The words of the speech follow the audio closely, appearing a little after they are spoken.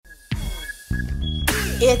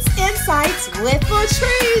It's Insights with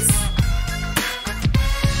Latrice.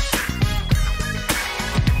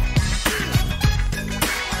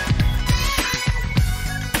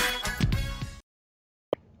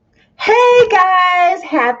 Hey guys,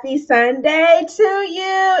 happy Sunday to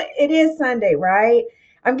you. It is Sunday, right?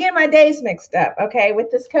 I'm getting my days mixed up, okay,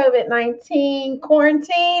 with this COVID-19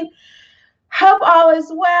 quarantine. Hope all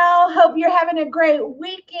is well. Hope you're having a great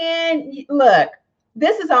weekend. Look,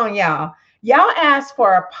 this is on y'all. Y'all asked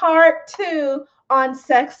for a part 2 on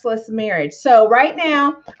sexless marriage. So right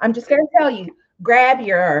now, I'm just going to tell you, grab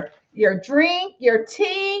your drink, your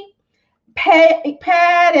tea, pad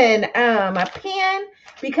and a pen,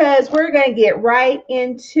 because we're going to get right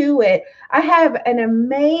into it. I have an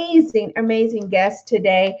amazing guest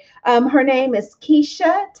today. Her name is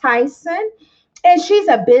Keisha Tyson, and she's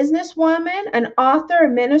a businesswoman, an author, a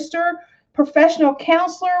minister, professional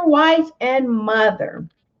counselor, wife, and mother.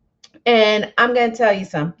 And I'm going to tell you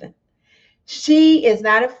something. She is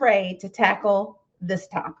not afraid to tackle this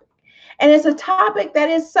topic. And it's a topic that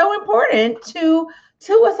is so important to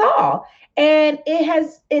us all. And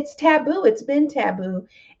it's taboo. It's been taboo.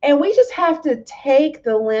 And we just have to take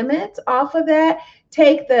the limits off of that,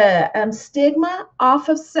 take the stigma off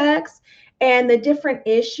of sex and the different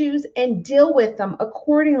issues, and deal with them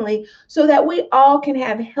accordingly so that we all can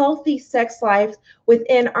have healthy sex lives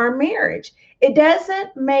within our marriage. It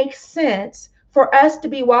doesn't make sense for us to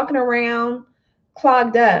be walking around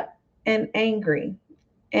clogged up and angry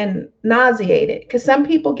and nauseated, because some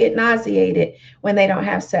people get nauseated when they don't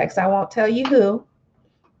have sex. I won't tell you who,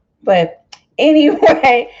 but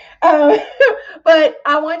anyway, but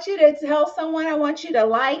I want you to tell someone. I want you to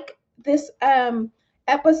like this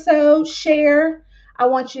episode, share. I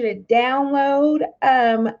want you to download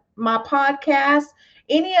my podcast,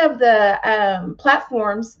 any of the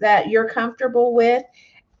platforms that you're comfortable with.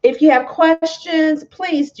 If you have questions,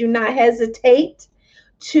 please do not hesitate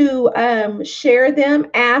to share them,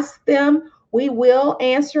 ask them. We will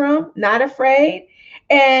answer them, not afraid.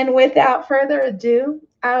 And without further ado,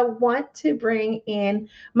 I want to bring in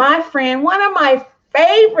my friend, one of my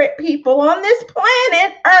favorite people on this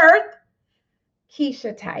planet Earth,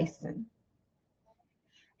 Keisha Tyson.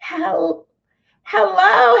 Hello.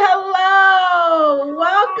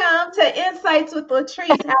 Welcome to Insights with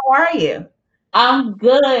Latrice. How are you? I'm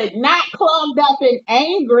good. Not clumped up and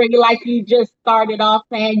angry like you just started off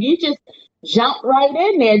saying. You just jumped right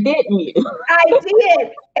in there, didn't you? I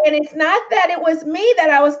did. And it's not that it was me that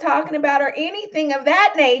I was talking about or anything of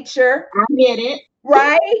that nature, I get it.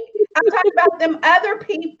 right? I'm talking about them other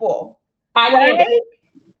people, I get it. right?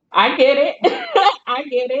 I get it. I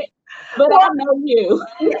get it. But I Well, know you.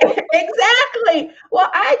 exactly. Well,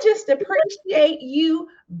 I just appreciate you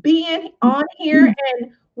being on here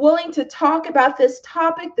and willing to talk about this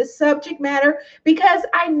topic, the subject matter, because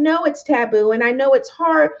I know it's taboo and I know it's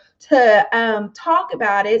hard to talk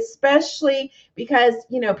about it, especially because,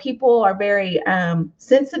 people are very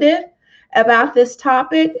sensitive about this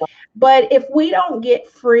topic. But if we don't get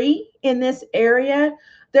free in this area,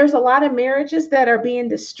 there's a lot of marriages that are being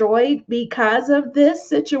destroyed because of this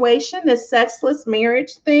situation, this sexless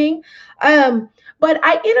marriage thing. But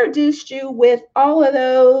I introduced you with all of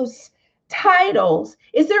those titles.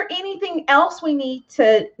 Is there anything else we need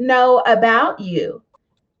to know about you?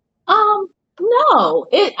 No.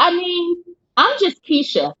 I'm just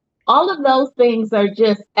Keisha. All of those things are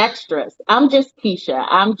just extras. I'm just Keisha.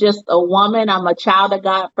 I'm just a woman. I'm a child of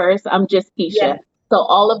God first. I'm just Keisha. Yes, So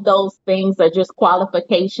all of those things are just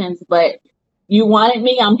qualifications, but you wanted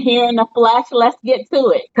me. I'm here in the flesh. Let's get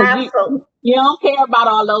to it. Because absolutely. you don't care about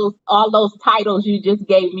all those titles you just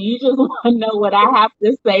gave me. You just want to know what I have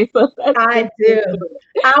to say. So let's I just get do. to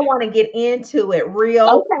it. I want to get into it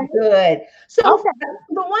real Okay. good. So, Okay.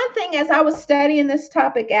 the one thing as I was studying this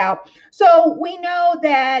topic out, so we know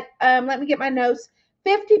that, let me get my notes,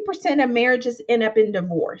 50% of marriages end up in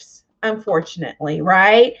divorce, unfortunately,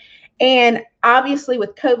 right? And obviously,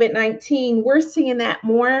 with COVID-19, we're seeing that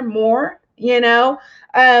more and more,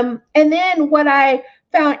 And then what I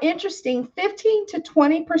found interesting, 15 to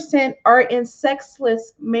 20% are in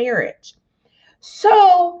sexless marriage.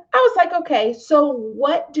 So I was like, okay, so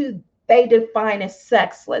what do they define as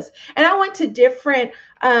sexless? And I went to different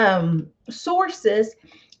sources,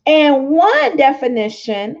 and one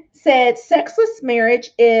definition said sexless marriage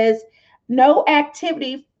is no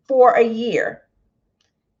activity for a year.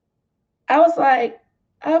 I was like,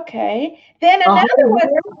 okay. Then A another whole one,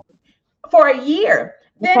 year. for a year.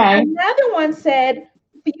 Then Okay. another one said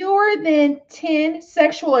fewer than 10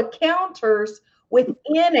 sexual encounters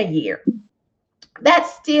within a year. That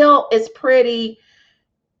still is pretty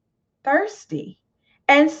thirsty.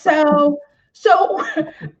 And so So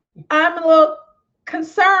I'm a little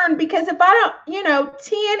concerned because if I don't,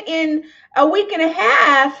 10 in a week and a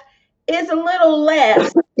half is a little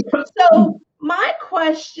less. So my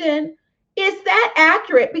question is that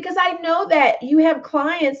accurate? Because I know that you have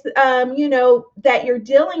clients, that you're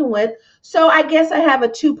dealing with. So I guess I have a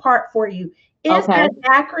two-part for you. Is Okay. that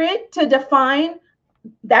accurate to define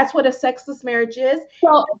that's what a sexless marriage is?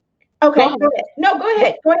 So go Okay, ahead. go ahead. No, go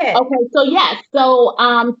ahead. Go ahead. Okay. So yes. So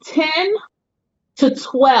 10 to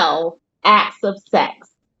 12 acts of sex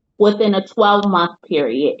within a 12-month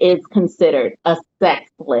period is considered a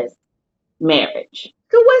sexless marriage.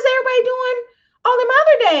 So what's everybody doing all them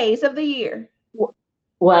other days of the year?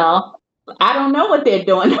 Well, I don't know what they're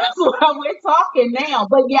doing. That's why we're talking now.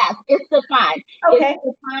 But yes, it's defined. It's Okay.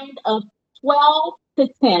 defined of 12 to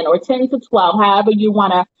 10 or 10 to 12, however you Okay.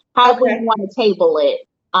 want to table it.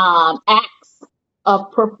 Acts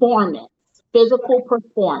of performance, physical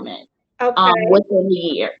performance Okay. within the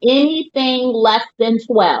year. Anything less than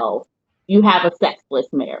 12, you have a sexless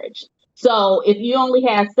marriage. So if you only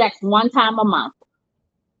have sex one time a month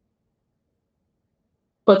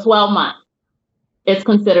for 12 months, it's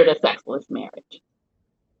considered a sexless marriage.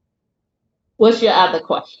 What's your other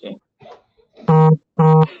question?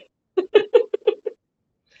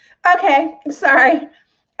 Okay. Sorry.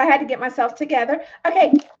 I had to get myself together.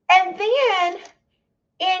 Okay. And then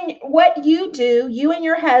in what you do, you and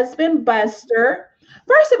your husband, Buster,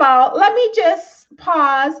 first of all, let me just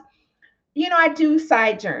pause. I do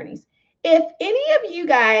side journeys. If any of you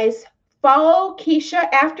guys follow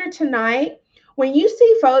Keisha after tonight, when you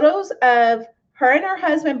see photos of her and her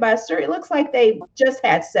husband, Buster, it looks like they just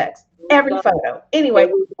had sex. Every photo. There Anyway,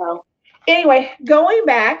 we go. going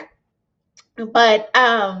back, but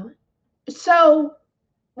so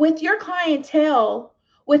with your clientele,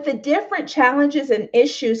 with the different challenges and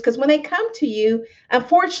issues, because when they come to you,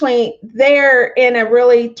 unfortunately, they're in a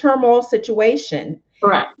really turmoil situation.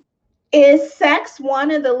 Correct. Is sex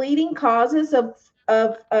one of the leading causes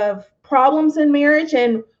of problems in marriage?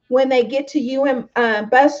 And when they get to you and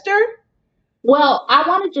Buster, Well, I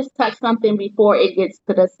want to just touch something before it gets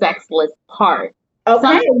to the sexless part. okay,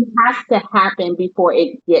 Something has to happen before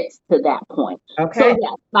it gets to that point. So, okay,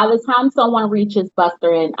 yes, by the time someone reaches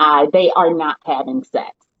Buster and I, they are not having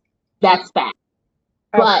sex. That's fact.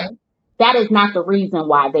 But okay, that is not the reason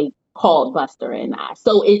why they called Buster and I.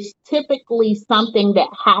 So it's typically something that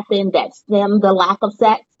happened that stemmed the lack of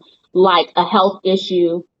sex, like a health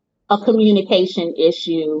issue, a communication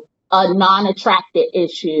issue, a non-attracted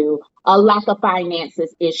issue, a lack of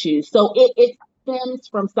finances issue. So it stems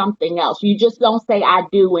from something else. You just don't say I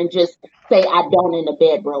do and just say I don't in the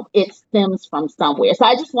bedroom. It stems from somewhere. So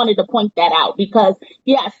I just wanted to point that out because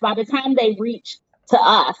yes, by the time they reach to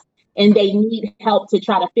us, and they need help to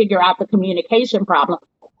try to figure out the communication problem.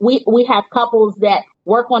 We have couples that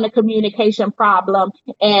work on a communication problem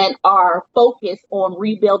and are focused on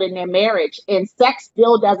rebuilding their marriage, and sex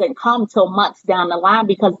still doesn't come till months down the line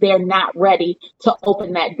because they're not ready to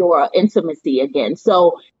open that door of intimacy again.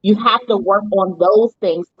 So you have to work on those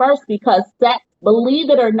things first because sex, believe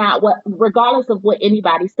it or not, what regardless of what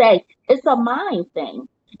anybody say, it's a mind thing.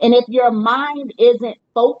 And if your mind isn't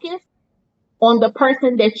focused on the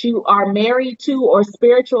person that you are married to or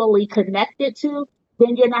spiritually connected to,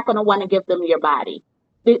 then you're not going to want to give them your body.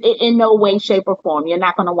 In no way, shape, or form. You're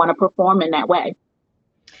not going to want to perform in that way.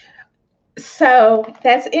 so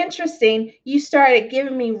that's interesting. You started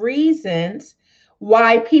giving me reasons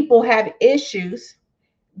why people have issues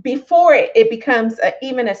before it becomes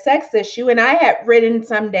even a sex issue. And I had written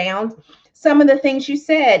some down. Some of the things you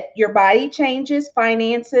said: your body changes,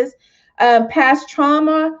 finances, past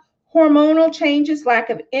trauma, hormonal changes, lack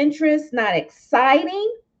of interest, not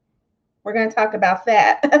exciting. We're going to talk about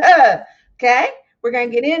that. Okay. We're going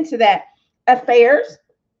to get into that. Affairs,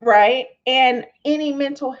 right? And any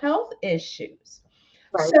mental health issues.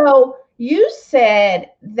 Right. So you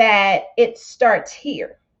said that it starts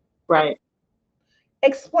here. Right.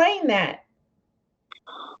 Explain that.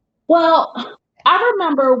 Well, I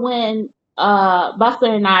remember when Buster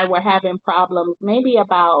and I were having problems, maybe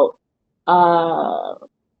about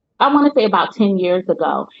I want to say about 10 years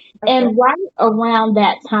ago. Okay. And right around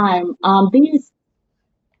that time, these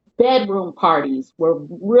bedroom parties were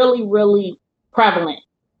really, really prevalent.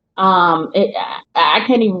 I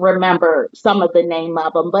can't even remember some of the name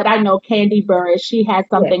of them, but I know Candy Burris. She had Yes.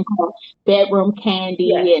 something called Bedroom Yes.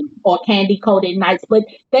 Candy and or Candy Coated Nights. But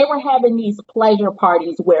they were having these pleasure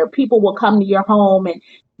parties where people will come to your home and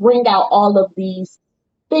bring out all of these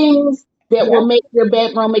things that Yep. will make your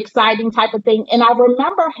bedroom exciting type of thing. And I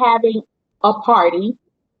remember having a party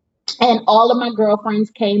and all of my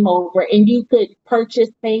girlfriends came over, and you could purchase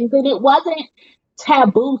things, and it wasn't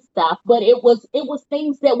taboo stuff, but it was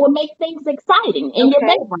things that would make things exciting in your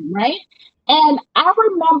Okay. bedroom, right? And I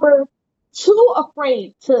remember too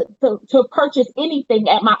afraid to purchase anything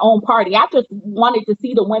at my own party. I just wanted to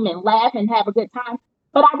see the women laugh and have a good time.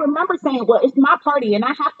 But I remember saying, well, it's my party and I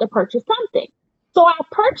have to purchase something. So I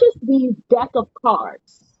purchased these deck of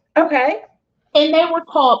cards, Okay. and they were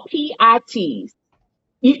called PITs.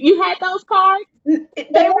 You had those cards?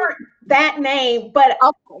 They weren't that name, but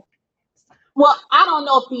Okay. Well, I don't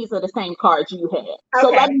know if these are the same cards you had. So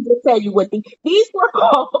let okay. me just tell you what these were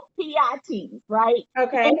called PITs, right? And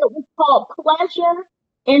Okay. it was called pleasure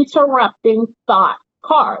interrupting thought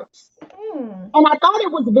cards. Hmm. And I thought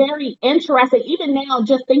it was very interesting, even now,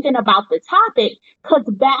 just thinking about the topic, because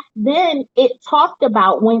back then it talked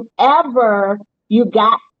about whenever you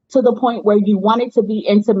got to the point where you wanted to be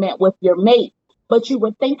intimate with your mate, but you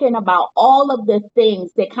were thinking about all of the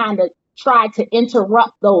things that kind of tried to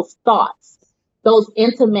interrupt those thoughts, those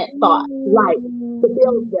intimate thoughts, like the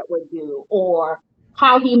bills Mm. that were due, or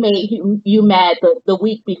how he made you mad the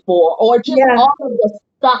week before, or just Yeah. all of the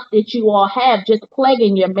stuff that you all have just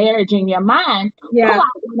plaguing your marriage in your mind. Pull Yeah.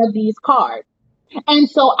 out one of these cards. And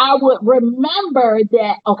so I would remember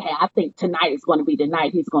that, okay, I think tonight is going to be the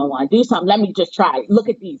night he's going to want to do something. Let me just try, look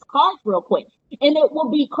at these cards real quick. And it will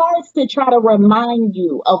be cards to try to remind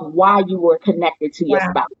you of why you were connected to your Wow.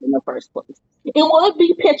 spouse in the first place. It would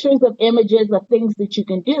be pictures of images of things that you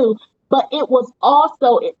can do, but it was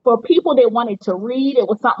also for people that wanted to read, it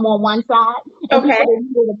was something on one side, and Okay. people that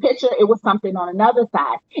needed a picture, it was something on another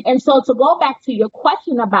side. And so to go back to your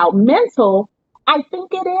question about mental, I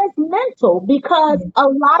think it is mental because a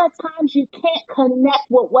lot of times you can't connect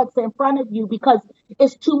with what's in front of you because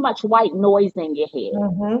it's too much white noise in your head.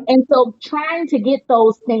 Mm-hmm. And so trying to get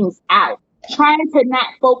those things out, trying to not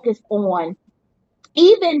focus on,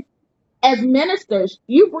 even as ministers,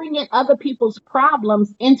 you bring in other people's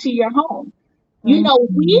problems into your home. You know,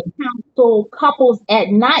 we Mm-hmm. counsel couples at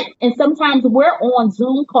night, and sometimes we're on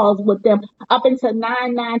Zoom calls with them up until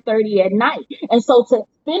 9:30 at night. And so to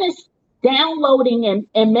finish downloading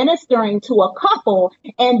and ministering to a couple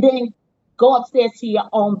and then go upstairs to your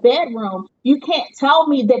own bedroom, you can't tell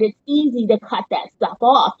me that it's easy to cut that stuff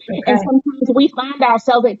off. And Okay. sometimes we find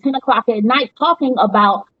ourselves at 10 o'clock at night talking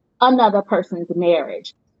about another person's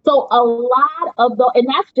marriage. So a lot of and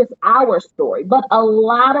that's just our story, but a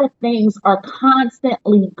lot of things are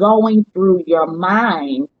constantly going through your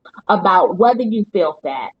mind about whether you feel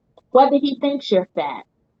fat, whether he thinks you're fat,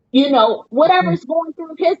 whatever's going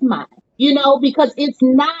through his mind, because it's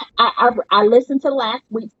not, I listened to last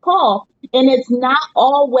week's call, and it's not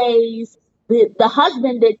always the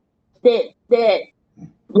husband that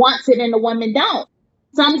wants it and the women don't.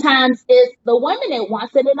 Sometimes it's the women that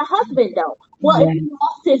wants it and the husband don't. Well, if Yeah. he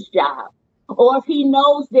lost his job, or if he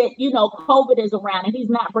knows that, COVID is around and he's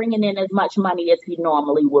not bringing in as much money as he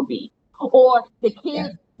normally would be, or the Yeah.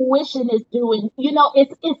 kids' tuition is doing,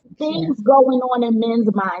 it's Yeah. things going on in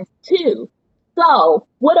men's minds too. So,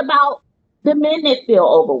 what about the men that feel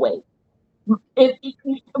overweight? If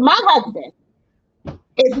my husband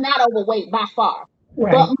is not overweight by far,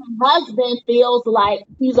 but Right. my husband feels like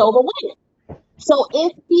he's overweight. So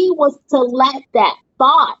if he was to let that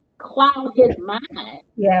thought cloud his mind,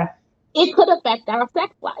 Yeah. it could affect our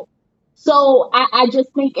sex life. So I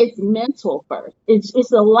just think it's mental first.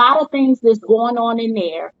 It's a lot of things that's going on in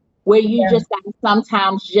there where you Yeah. just got to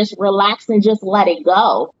sometimes just relax and just let it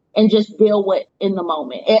go and just deal with in the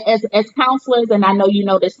moment. As counselors, and I know you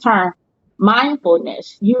know this term,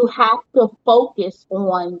 mindfulness, you have to focus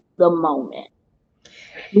on the moment.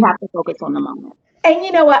 You have to focus on the moment. And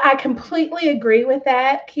you know what? I completely agree with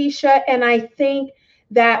that, Keisha. And I think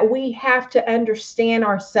that we have to understand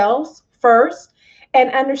ourselves first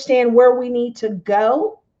and understand where we need to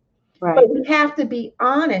go, but Right. we have to be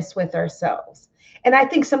honest with ourselves. And I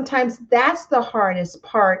think sometimes that's the hardest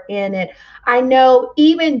part in it. I know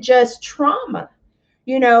even just trauma,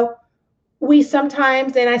 you know, we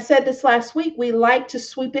sometimes, and I said this last week, we like to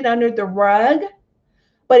sweep it under the rug,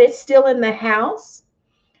 but it's still in the house.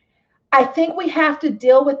 I think we have to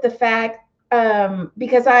deal with the fact,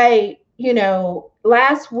 because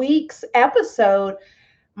last week's episode,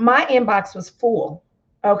 my inbox was full.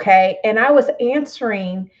 Okay. And I was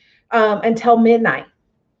answering until midnight.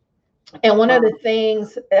 And one of Wow. the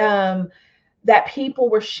things that people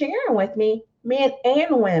were sharing with me, men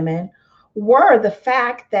and women, were the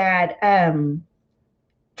fact that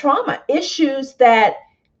trauma issues that,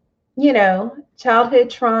 childhood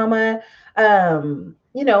trauma,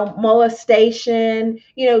 molestation,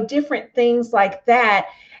 different things like that.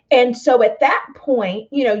 And so at that point,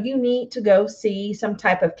 you need to go see some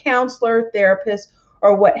type of counselor, therapist,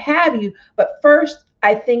 or what have you. But first,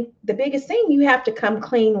 I think the biggest thing, you have to come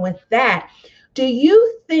clean with that. Do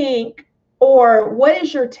you think, or what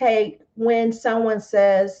is your take when someone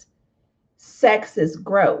says sex is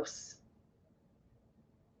gross?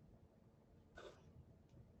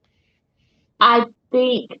 I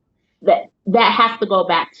think that has to go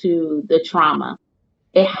back to the trauma.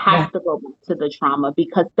 It has Yeah. to go back to the trauma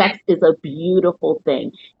because sex is a beautiful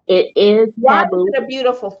thing. It is Why is taboo. it a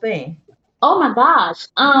beautiful thing? Oh my gosh.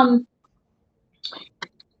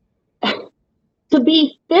 To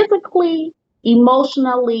be physically,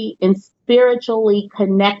 emotionally, and spiritually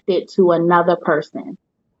connected to another person,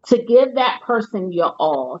 to give that person your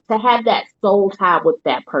all, to have that soul tie with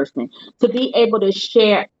that person, to be able to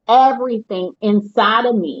share everything inside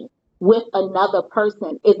of me with another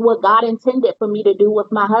person is what God intended for me to do with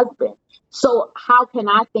my husband. So, how can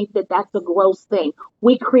I think that that's a gross thing?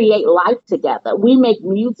 We create life together, we make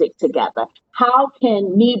music together. How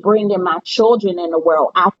can me bringing my children in the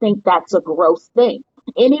world, I think that's a gross thing.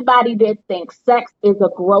 Anybody that thinks sex is a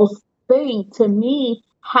gross thing, to me,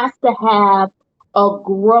 has to have a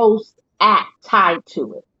gross act tied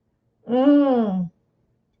to it. Mm,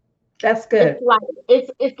 that's It's good. like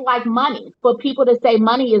it's like money. For people to say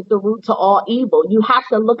money is the root to all evil, you have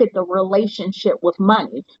to look at the relationship with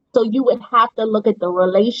money. So you would have to look at the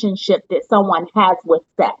relationship that someone has with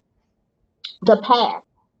sex, the past.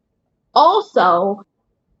 Also,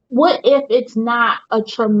 what if it's not a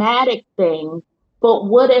traumatic thing, but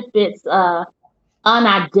what if it's a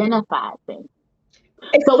unidentified thing? So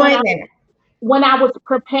Explain that. when I was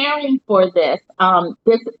preparing for this,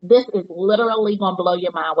 this is literally gonna blow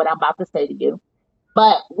your mind what I'm about to say to you.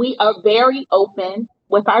 But we are very open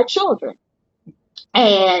with our children,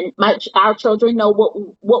 and our children know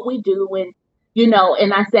what we do, and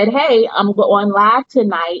And I said, hey, I'm going live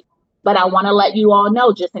tonight, but I want to let you all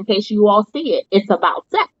know, just in case you all see it, it's about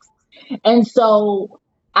sex. And so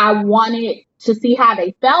I wanted to see how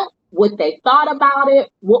they felt, what they thought about it,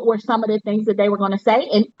 what were some of the things that they were going to say.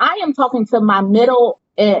 And I am talking to my middle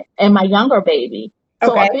and my younger baby.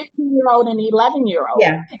 So Okay. a 15-year-old and 11-year-old.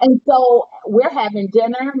 Yeah. And so we're having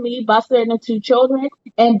dinner, me, Buster, and the two children,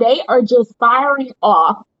 and they are just firing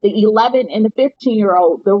off the 11 and the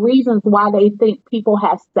 15-year-old, the reasons why they think people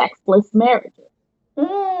have sexless marriages.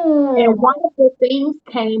 Mm. And one of the things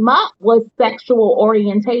came up was sexual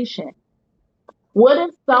orientation. What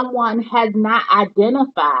if someone has not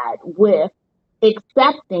identified with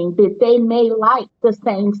accepting that they may like the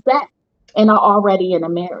same sex and are already in a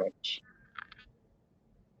marriage?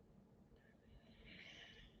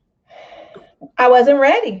 I wasn't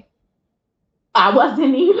ready. I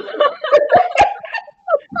wasn't either.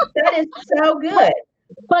 That is so good.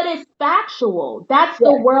 But it's factual. That's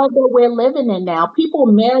the Yeah. world that we're living in now. People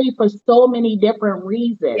marry for so many different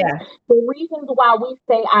reasons. Yeah. The reasons why we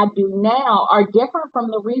say I do now are different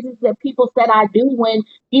from the reasons that people said I do when,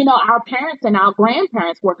 our parents and our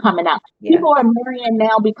grandparents were coming up. Yeah. People are marrying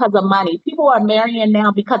now because of money. People are marrying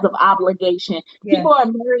now because of obligation. Yeah. People are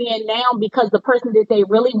marrying now because the person that they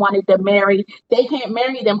really wanted to marry, they can't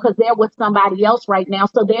marry them because they're with somebody else right now.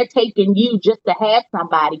 So they're taking you just to have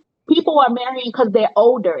somebody. People are marrying because they're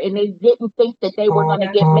older and they didn't think that they were going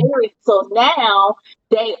to get married. So now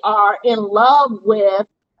they are in love with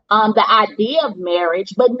the idea of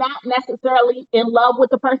marriage, but not necessarily in love with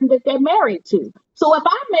the person that they're married to. So if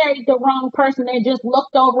I married the wrong person and just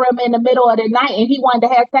looked over him in the middle of the night and he wanted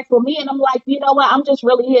to have sex with me, and I'm like, you know what, I'm just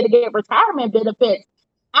really here to get retirement benefits,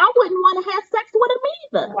 I wouldn't want to have sex with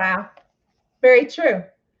him either. Wow. Very true.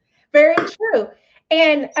 Very true.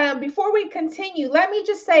 And before we continue, let me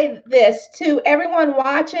just say this to everyone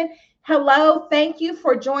watching. Hello, thank you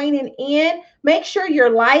for joining in. Make sure you're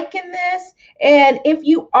liking this. And if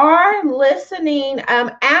you are listening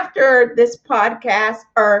after this podcast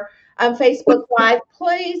or Facebook Live,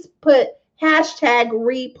 please put hashtag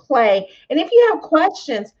replay. And if you have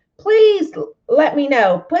questions, please let me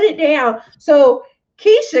know. Put it down so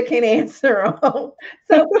Keisha can answer them.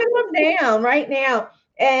 So put them down right now,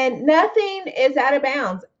 and nothing is out of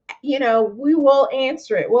bounds. We will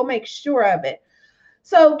answer it. We'll make sure of it.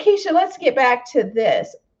 So, Keisha, let's get back to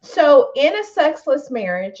this. So, in a sexless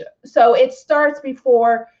marriage, so it starts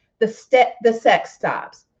before the sex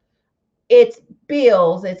stops. It's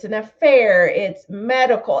bills, it's an affair, it's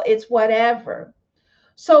medical, it's whatever.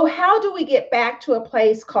 So, how do we get back to a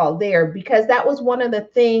place called there? Because that was one of the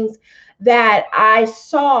things that I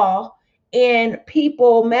saw in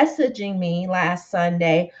people messaging me last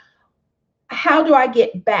Sunday. How do I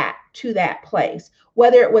get back to that place?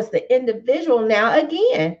 Whether it was the individual, now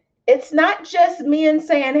again, It's not just men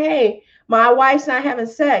saying, hey, my wife's not having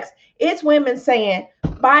sex. It's women saying,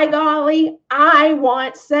 by golly, I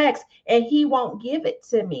want sex and he won't give it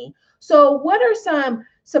to me. So what are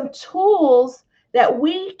some tools that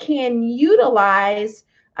we can utilize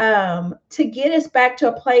to get us back to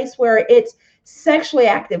a place where it's sexually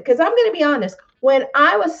active? Because I'm going to be honest, when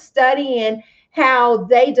I was studying how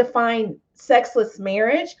they define sexless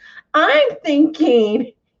marriage, I'm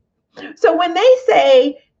thinking, so when they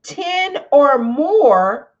say 10 or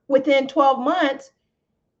more within 12 months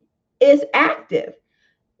is active,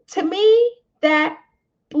 to me, that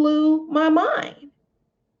blew my mind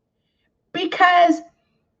because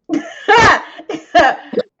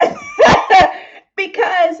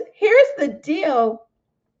because here's the deal.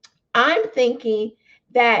 I'm thinking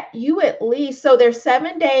that you at least, so there's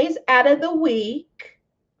 7 days out of the week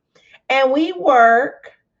and we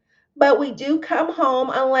work, but we do come home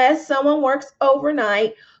unless someone works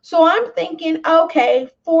overnight. So I'm thinking, okay,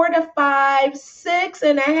 4 to 5,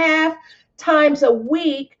 6.5 times a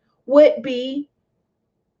week would be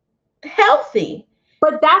healthy.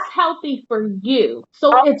 But that's healthy for you.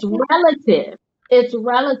 So it's relative. It's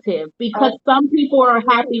relative because some people are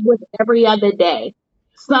happy with every other day.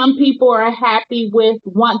 Some people are happy with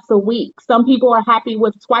once a week. Some people are happy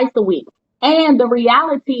with twice a week. And the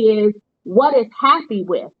reality is what is happy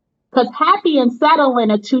with? Because happy and settling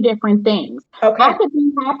are two different things. Okay. I could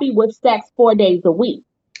be happy with sex 4 days a week,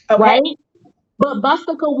 Okay. right? But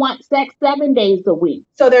Buster could want sex 7 days a week.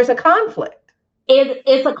 So there's a conflict.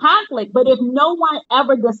 It's a conflict, but if no one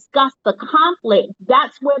ever discussed the conflict,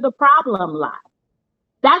 that's where the problem lies.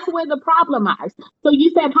 That's where the problem lies. So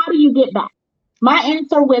you said, how do you get back? My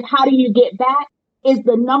answer with how do you get back is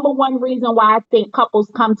the number one reason why I think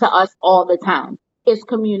couples come to us all the time is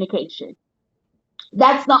communication.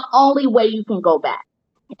 That's the only way you can go back.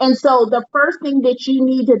 And so the first thing that you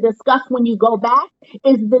need to discuss when you go back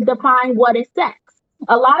is to define what is sex.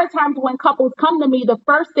 A lot of times when couples come to me, the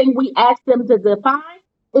first thing we ask them to define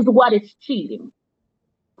is what is cheating.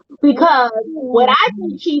 Because what I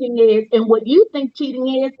think cheating is and what you think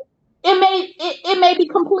cheating is, it may be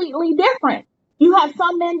completely different. You have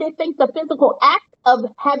some men that think the physical act of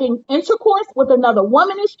having intercourse with another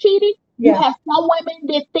woman is cheating. You have some women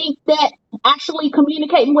that think that actually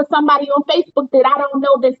communicating with somebody on Facebook that I don't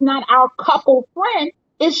know that's not our couple friend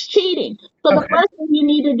is cheating. So the first thing you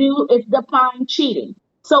need to do is define cheating.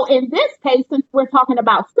 So in this case, since we're talking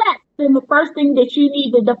about sex, then the first thing that you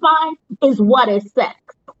need to define is what is sex.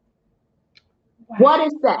 Wow. What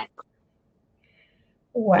is sex?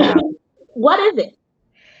 Wow. What is it?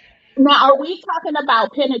 Now, are we talking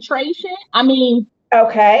about penetration? I mean,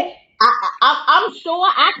 okay. I'm sure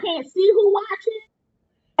I can't see who watching.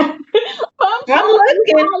 I'm sure you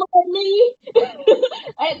following me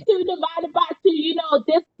at 2 divided by 2. You know,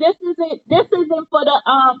 this isn't for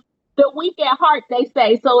the weak at heart, they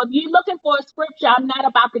say. So if you're looking for a scripture, I'm not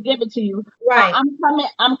about to give it to you. Right.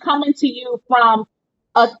 I'm coming to you from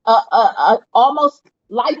a almost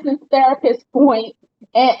licensed therapist point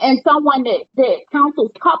and someone that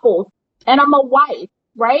counsels couples, and I'm a wife,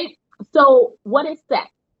 right? So what is sex?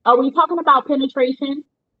 Are we talking about penetration?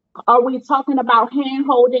 Are we talking about hand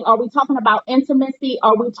holding? Are we talking about intimacy?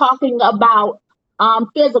 Are we talking about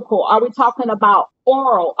physical? Are we talking about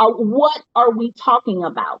oral? What are we talking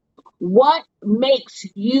about? What makes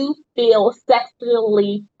you feel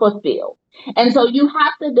sexually fulfilled? And so you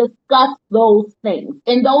have to discuss those things.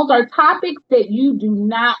 And those are topics that you do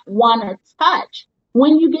not want to touch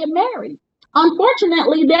when you get married.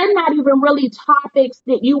 Unfortunately, they're not even really topics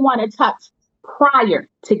that you want to touch prior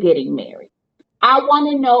to getting married. I want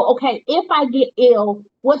to know, okay, if I get ill,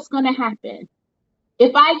 what's going to happen?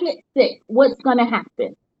 If I get sick, what's going to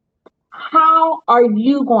happen? How are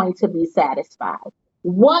you going to be satisfied?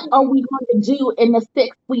 What are we going to do in the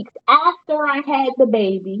 6 weeks after I had the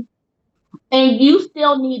baby and you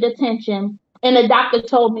still need attention and the doctor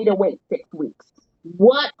told me to wait 6 weeks?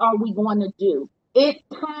 What are we going to do? It's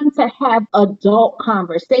time to have adult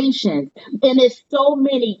conversations. And it's so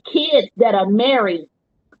many kids that are married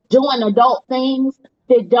doing adult things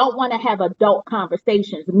that don't want to have adult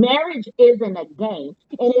conversations. Marriage isn't a game.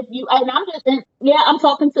 And if you, and I'm just, and yeah, I'm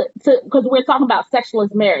talking to, because we're talking about sexless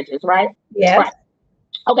marriages, right? Yes. Right.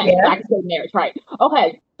 Okay, I can say marriage, right?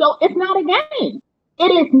 Okay, so it's not a game.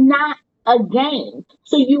 It is not a game.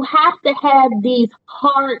 So you have to have these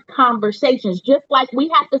hard conversations, just like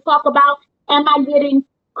we have to talk about, am I getting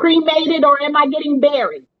cremated or am I getting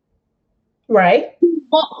buried? Right.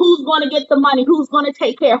 Who's going to get the money? Who's going to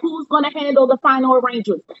take care? Who's going to handle the final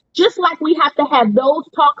arrangements? Just like we have to have those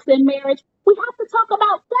talks in marriage, we have to talk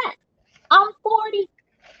about sex. I'm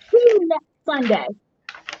 42 next Sunday.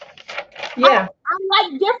 Yeah. I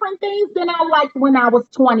like different things than I liked when I was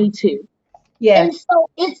 22. And Yes. so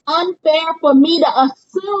it's unfair for me to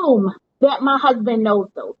assume that my husband knows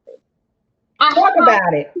those things. I Talk have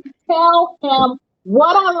about it. to tell him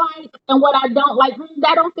what I like and what I don't like.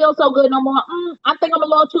 That don't feel so good no more. I think I'm a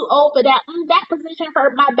little too old for that. That position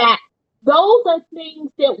hurt my back. Those are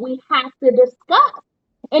things that we have to discuss.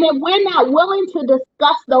 And if we're not willing to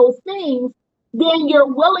discuss those things, then you're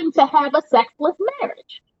willing to have a sexless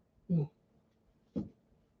marriage.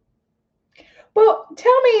 Well,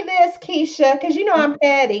 tell me this, Keisha, because you know I'm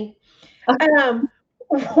petty. Um,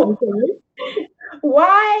 Okay.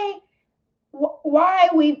 why why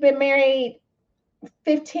we've been married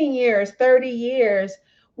 15 years, 30 years,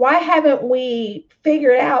 why haven't we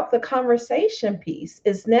figured out the conversation piece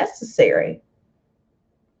is necessary?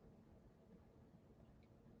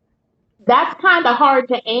 That's kind of hard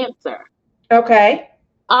to answer. Okay.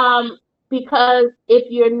 Um, because if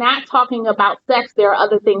you're not talking about sex, there are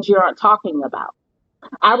other things you aren't talking about.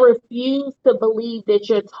 I refuse to believe that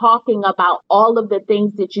you're talking about all of the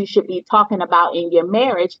things that you should be talking about in your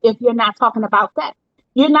marriage if you're not talking about sex.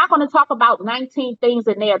 You're not going to talk about 19 things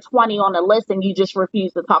and there are 20 on the list and you just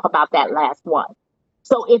refuse to talk about that last one.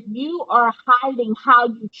 So if you are hiding how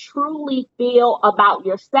you truly feel about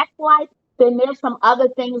your sex life, then there's some other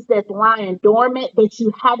things that's lying dormant that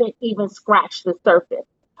you haven't even scratched the surface.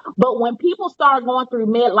 But when people start going through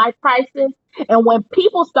midlife crisis and when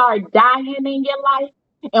people start dying in your life,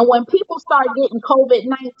 and when people start getting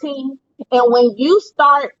COVID-19, and when you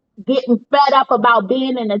start getting fed up about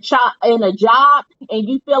being in a job, and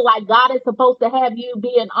you feel like God is supposed to have you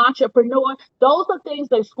be an entrepreneur, those are things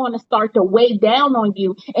that's going to start to weigh down on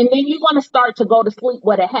you. And then you're going to start to go to sleep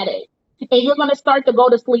with a headache. And you're going to start to go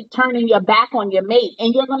to sleep turning your back on your mate.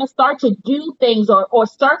 And you're going to start to do things or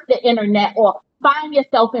surf the internet or find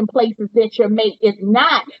yourself in places that your mate is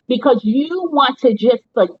not because you want to just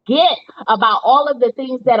forget about all of the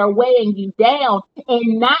things that are weighing you down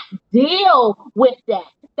and not deal with that.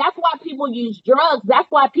 That's why people use drugs. That's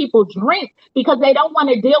why people drink because they don't want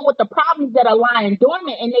to deal with the problems that are lying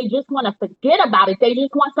dormant and they just want to forget about it. They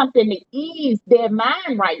just want something to ease their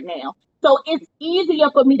mind right now. So it's easier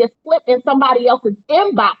for me to slip in somebody else's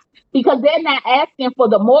inbox because they're not asking for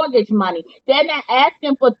the mortgage money. They're not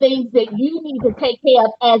asking for things that you need to take care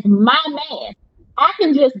of as my man. I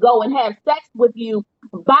can just go and have sex with you,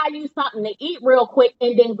 buy you something to eat real quick,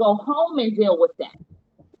 and then go home and deal with that.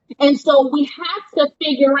 And so we have to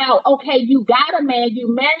figure out, okay, you got a man,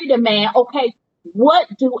 you married a man. Okay, what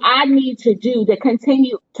do I need to do to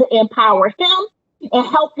continue to empower him and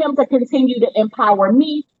help him to continue to empower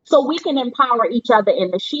me so we can empower each other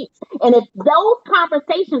in the sheets? And if those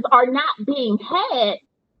conversations are not being had,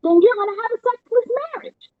 then you're going to have a sexless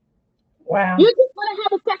marriage. Wow. You're just going to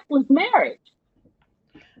have a sexless marriage.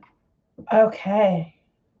 Okay.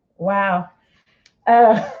 Wow.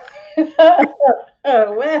 Uh,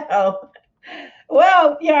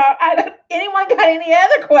 well, yeah. Anyone got any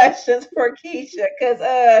other questions for Keisha?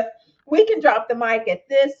 Because we can drop the mic at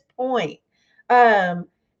this point. Um,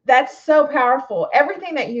 that's so powerful.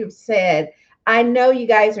 Everything that you've said, I know you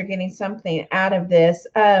guys are getting something out of this.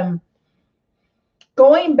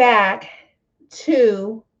 Going back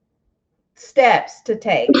to steps to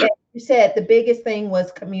take. And you said the biggest thing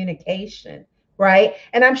was communication, right?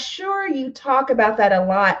 And I'm sure you talk about that a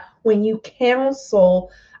lot when you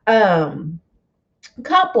counsel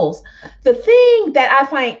couples. The thing that I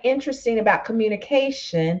find interesting about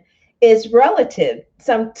communication is relative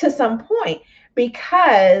to some point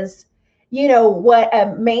because you know what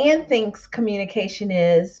a man thinks communication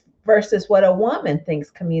is versus what a woman thinks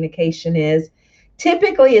communication is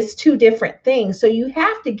typically it's two different things, so you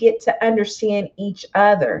have to get to understand each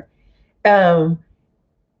other um,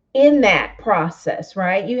 in that process,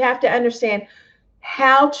 right? You have to understand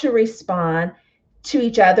how to respond to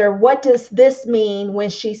each other. What does this mean when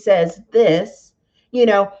she says this? You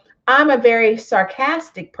know, I'm a very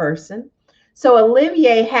sarcastic person. So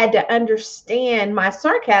Olivier had to understand my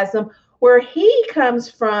sarcasm where he comes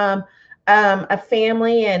from a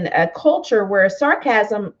family and a culture where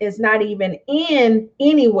sarcasm is not even in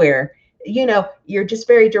anywhere. You know, you're just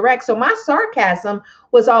very direct. So my sarcasm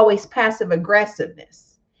was always passive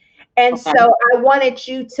aggressiveness. And Okay. so I wanted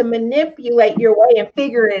you to manipulate your way and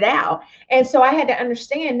figure it out. And so I had to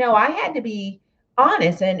understand, no, I had to be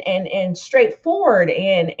honest and straightforward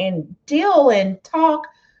and deal and talk,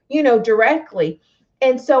 you know, directly.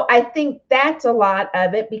 And so I think that's a lot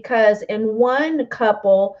of it because in one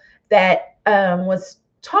couple that was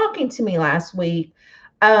talking to me last week,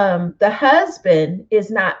 the husband is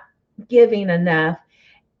not giving enough,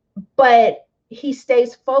 but he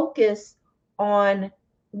stays focused on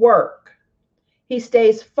work. He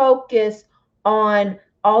stays focused on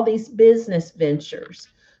all these business ventures.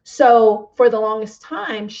 So for the longest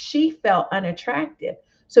time, she felt unattractive.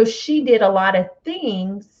 So she did a lot of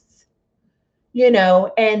things,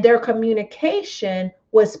 and their communication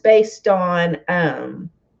was based on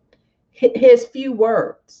his few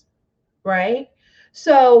words, right?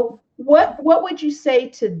 So what would you say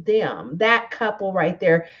to them, that couple right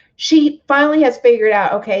there? She finally has figured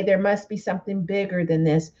out, okay, there must be something bigger than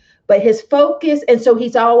this, but his focus, and so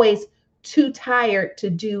he's always too tired to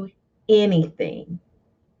do anything.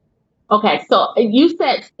 Okay, so you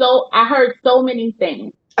said so, I heard so many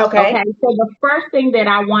things. Okay. Okay, so the first thing that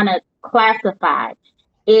I want to classify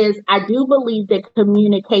is I do believe that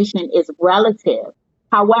communication is relative.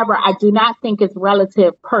 However, I do not think it's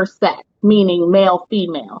relative per sex, meaning male,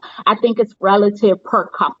 female. I think it's relative per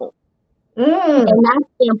couple. Mm, And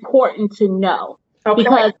that's important to know okay.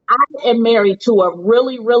 because I am married to a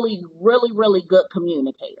really, really, really, really good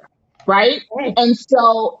communicator, right? Okay. And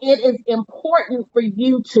so it is important for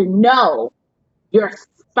you to know your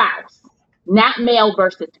spouse, not male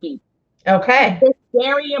versus female. Okay. It's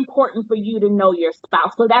very important for you to know your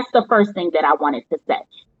spouse. So that's the first thing that I wanted to say.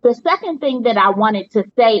 The second thing that I wanted to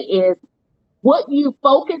say is what you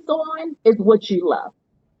focus on is what you love.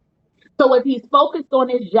 So if he's focused on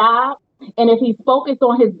his job and if he's focused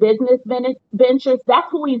on his business ventures, that's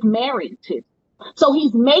who he's married to. So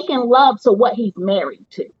he's making love to what he's married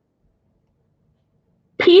to.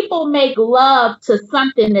 People make love to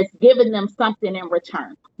something that's giving them something in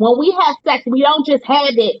return. When we have sex, we don't just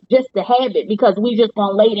have it just to have it because we just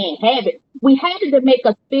gonna lay there and have it. We have it to make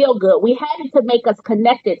us feel good. We have it to make us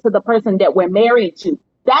connected to the person that we're married to.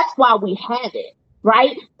 That's why we have it,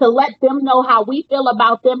 right? To let them know how we feel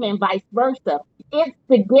about them and vice versa. It's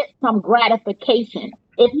to get some gratification.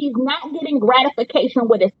 If he's not getting gratification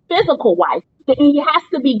with his physical wife, then he has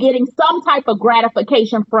to be getting some type of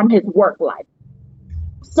gratification from his work life.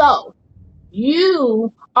 So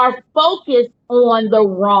you are focused on the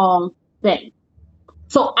wrong thing.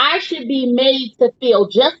 So I should be made to feel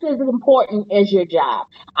just as important as your job.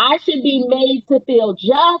 I should be made to feel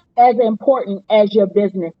just as important as your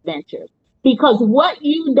business ventures because what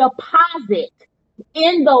you deposit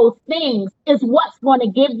in those things is what's going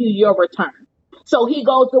to give you your return. So he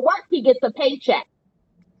goes to work, he gets a paycheck.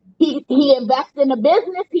 He invests in a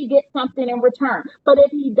business, he gets something in return. But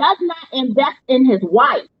if he does not invest in his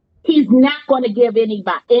wife, he's not going to give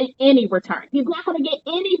anybody any return. He's not going to get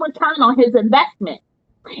any return on his investment.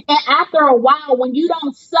 And after a while, when you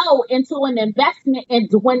don't sow into an investment,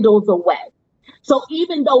 it dwindles away. So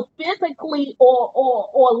even though physically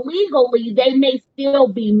or legally they may still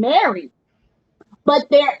be married, but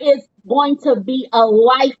there is going to be a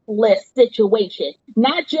lifeless situation,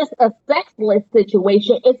 not just a sexless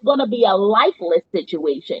situation. It's going to be a lifeless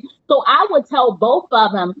situation. So I would tell both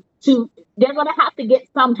of them they're going to have to get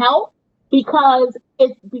some help because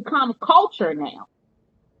it's become culture now.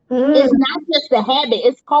 It's not just a habit,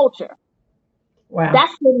 it's culture. Wow.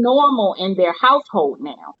 That's the normal in their household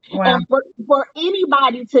now. Wow. And for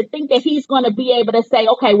anybody to think that he's going to be able to say,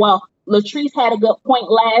 okay, well, Latrice had a good point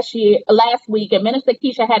last week, and Minister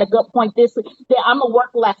Keisha had a good point this week, that I'm going to work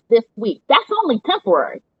less this week. That's only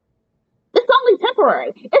temporary. It's only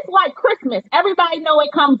temporary. It's like Christmas. Everybody know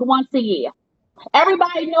it comes once a year.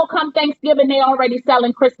 Everybody know come Thanksgiving, they already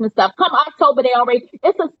selling Christmas stuff. Come October,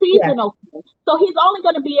 it's a seasonal thing. So he's only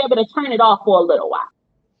going to be able to turn it off for a little while.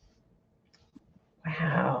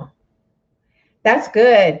 Wow. That's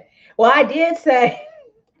good. Well, I did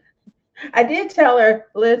tell her,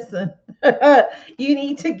 listen, you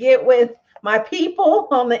need to get with my people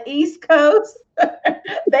on the East Coast.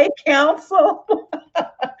 They counsel.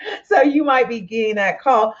 So you might be getting that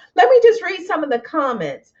call. Let me just read some of the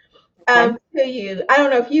comments to you. I don't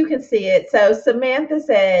know if you can see it. So Samantha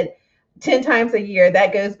said 10 times a year.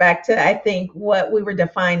 That goes back to, I think, what we were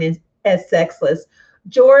defining as sexless.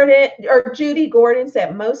 Judy Gordon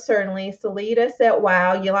said, most certainly. Salita said,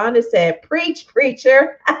 wow. Yolanda said, preach,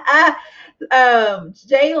 preacher.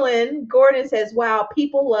 Jalen Gordon says, wow,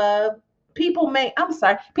 people make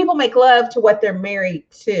love to what they're married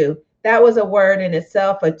to. That was a word in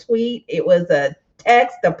itself, a tweet. It was a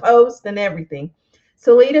text, a post, and everything.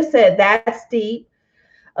 Salita said, that's deep.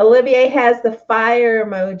 Olivier has the fire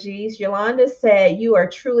emojis. Yolanda said, you are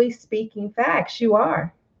truly speaking facts. You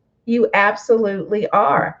are. You absolutely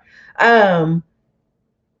are. I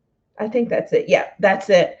think that's it. Yeah, that's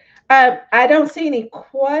it. I don't see any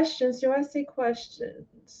questions. Do I see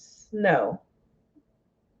questions? No.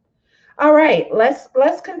 All right, let's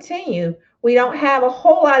continue. We don't have a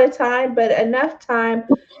whole lot of time, but enough time.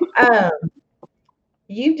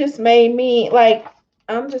 You just made me like,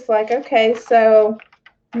 I'm just like, okay, so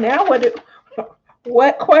now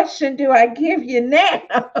what question do I give you now?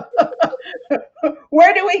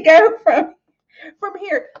 Where do we go from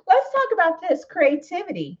here? Let's talk about this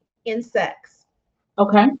creativity in sex.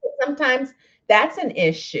 Okay. Sometimes that's an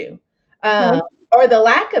issue, Okay. or the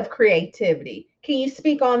lack of creativity. Can you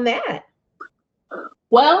speak on that?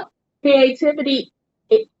 Well, creativity,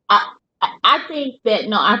 I think that,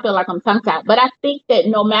 no, I feel like I'm tongue tied, but I think that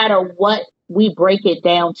no matter what we break it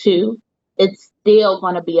down to, it's still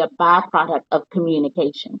going to be a byproduct of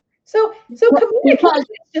communication. So communication Because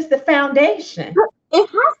is just the foundation. it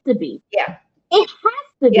has to be. Yeah, It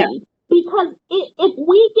has to yeah, be. Because if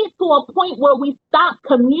we get to a point where we stop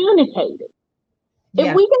communicating, if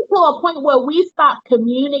yeah, we get to a point where we stop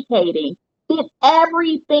communicating, then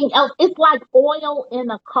everything else, it's like oil in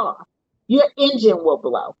a car. Your engine will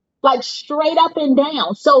blow, like straight up and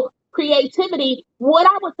down. So creativity, what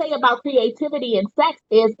I would say about creativity and sex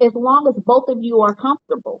is as long as both of you are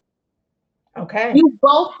comfortable, okay, you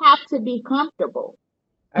both have to be comfortable.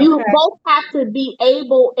 You okay, both have to be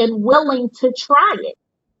able and willing to try it,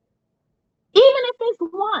 even if it's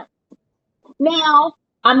one. Now,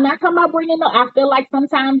 I'm not talking about bringing I feel like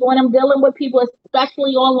sometimes when I'm dealing with people,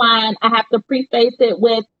 especially online, I have to preface it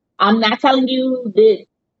with, I'm not telling you that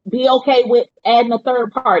be okay with adding a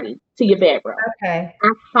third party to your bedroom. okay,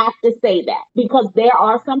 I have to say that because there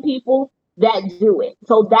are some people that do it.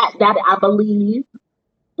 So that I believe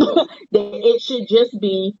that it should just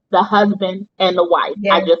be the husband and the wife.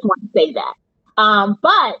 I yeah, just want to say that.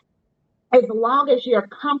 But as long as you're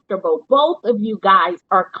comfortable, both of you guys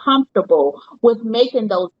are comfortable with making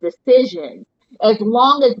those decisions, as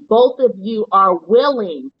long as both of you are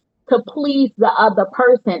willing to please the other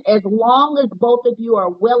person, as long as both of you are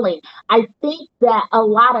willing, I think that a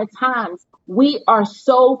lot of times we are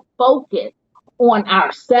so focused on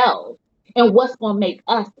ourselves and what's going to make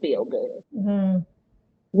us feel good, mhm,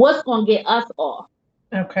 what's going to get us off,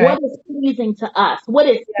 okay, what is pleasing to us, what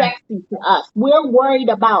is yeah, sexy to us. We're worried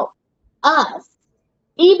about us.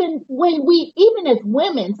 Even as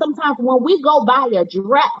women, sometimes when we go buy a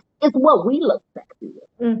dress, it's what we look sexy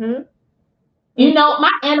with. mhm, You mhm. know,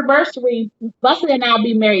 my anniversary, Buster and I'll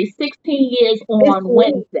be married 16 years It's on sweet.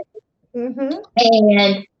 Wednesday. Mhm.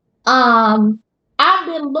 And I've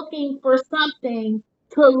been looking for something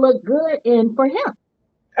to look good in for him.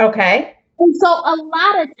 Okay. And so a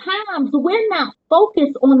lot of times we're not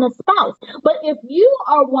focused on the spouse. But if you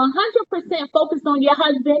are 100% focused on your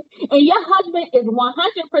husband and your husband is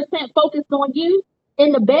 100% focused on you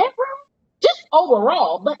in the bedroom, just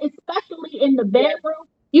overall, but especially in the Yeah. bedroom,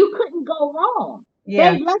 you couldn't go wrong.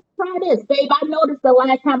 Yeah. Babe, let's try this. Babe, I noticed the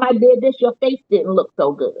last time I did this, your face didn't look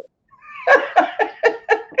so good.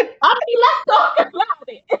 I mean, let's talk about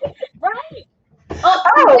it. Right? Oh,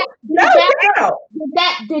 Oh, no did that doubt.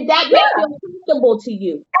 did that make Yeah, you comfortable to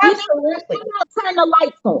you? You know what? absolutely. How about turn the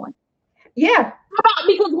lights on? Yeah. How about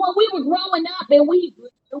because when we were growing up and we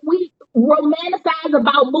romanticized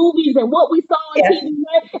about movies and what we saw on Yes. TV,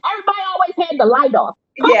 everybody always had the light off.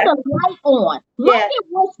 Put Yeah. the light on. Look Yes. at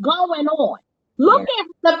what's going on. Look Yeah. at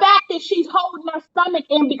the fact that she's holding her stomach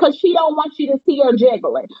in because she don't want you to see her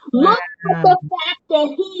jiggling. Look at Wow. the fact that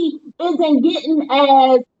he isn't getting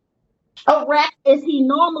as erect as he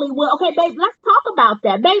normally would. Okay, babe, let's talk about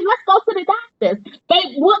that. Babe, let's go to the doctors.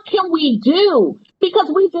 Babe, what can we do?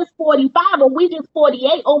 Because we just 45 or we just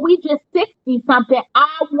 48 or we just 60 something. I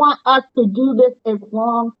want us to do this as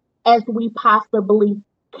long as we possibly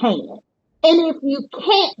can. And if you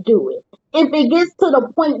can't do it, if it gets to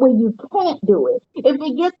the point where you can't do it, if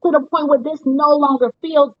it gets to the point where this no longer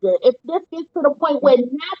feels good, if this gets to the point where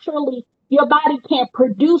naturally your body can't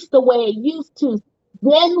produce the way it used to,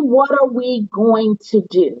 then what are we going to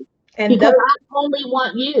do? And Because those I only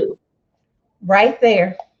want you. right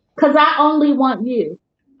there. Because I only want you.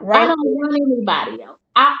 I Right don't want anybody else.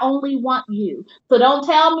 I only want you. So don't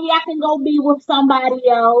tell me I can go be with somebody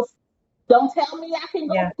else. Don't tell me I can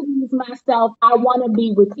go yeah. please myself. I want to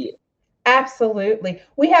be with you. Absolutely.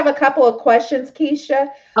 We have a couple of questions, Keisha.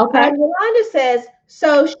 Okay? Yolanda says,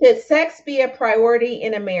 so should sex be a priority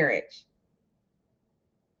in a marriage?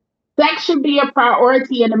 Sex should be a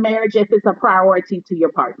priority in a marriage if it's a priority to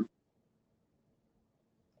your partner.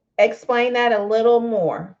 Explain that a little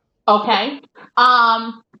more. Okay?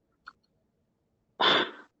 Um,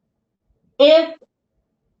 if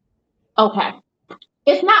okay.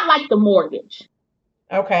 It's not like the mortgage.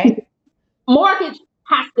 Okay. Mortgage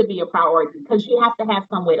has to be a priority because you have to have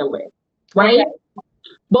somewhere to live, Okay. right?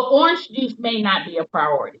 But orange juice may not be a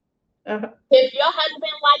priority. Uh-huh. If your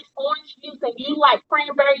husband likes orange juice and you like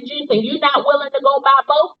cranberry juice and you're not willing to go buy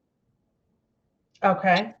both,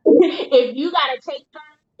 Okay. If you got to take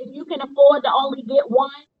turns, if you can afford to only get one,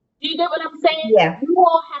 do you get what I'm saying? Yeah. You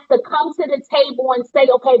all have to come to the table and say,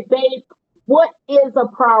 okay, babe, what is a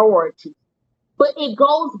priority? But it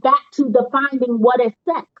goes back to defining what is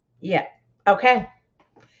sex. Yeah. Okay.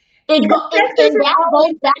 It Because go sex and isn't that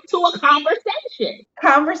always goes back to a conversation.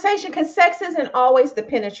 conversation, because sex isn't always the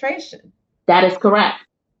penetration. That is correct.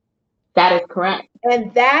 That is correct.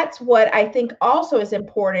 And that's what I think also is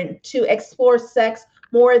important, to explore sex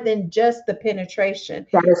more than just the penetration.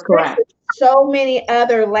 That is Sex correct. is so many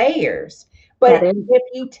other layers. That But is if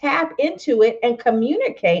you tap into it and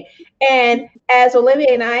communicate, and as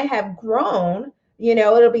Olivia and I have grown,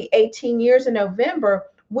 it'll be 18 years in November,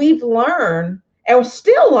 we've learned and we're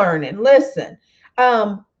still learning. Listen,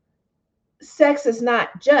 um, sex is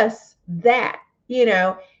not just that. He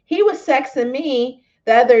was sexing me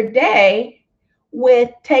the other day with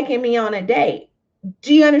taking me on a date.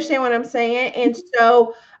 Do you understand what I'm saying? And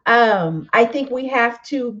so I think we have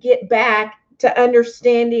to get back to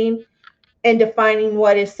understanding and defining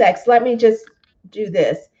what is sex. Let me just do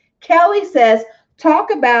this. Kelly says, talk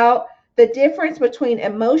about the difference between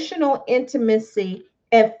emotional intimacy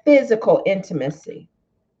and physical intimacy.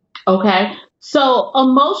 okay. So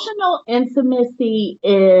emotional intimacy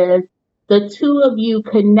is the two of you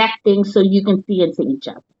connecting so you can see into each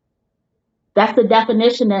other. That's the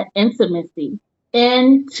definition of intimacy.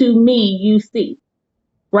 Into me, you see.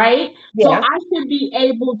 Right? So Yeah. I should be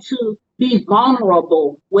able to be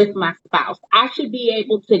vulnerable with my spouse. I should be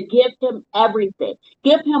able to give him everything,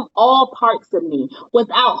 give him all parts of me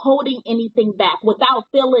without holding anything back, without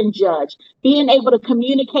feeling judged, being able to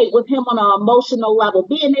communicate with him on an emotional level,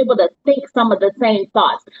 being able to think some of the same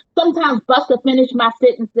thoughts. Sometimes Buster finish my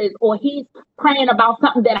sentences or he's praying about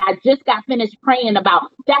something that I just got finished praying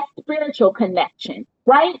about. That's spiritual connection,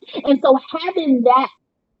 right? And so having that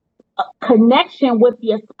connection with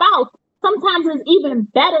your spouse sometimes is even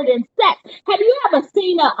better than sex. Have you ever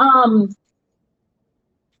seen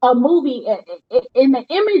a movie? In the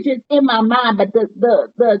image is in my mind, but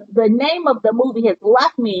the name of the movie has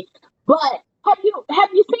left me. But have you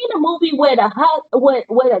seen a movie where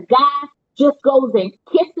where a guy just goes and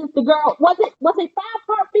kisses the girl? Was it Five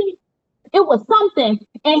Heartbeats? It was something,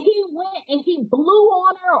 and he went and he blew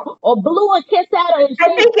on her or blew a kiss at her, and I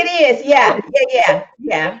she think it is. Yeah. Yeah. Yeah.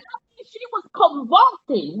 Yeah. she was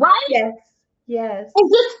convulsing, right? Yes. Yes.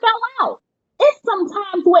 And just fell out. It's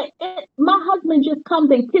sometimes where my husband just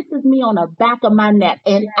comes and kisses me on the back of my neck,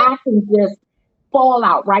 and Yeah. I can just fall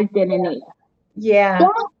out right then and there. Yeah.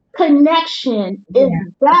 That connection is Yeah.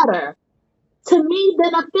 better to me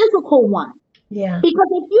than a physical one. Yeah. Because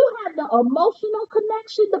if you have the emotional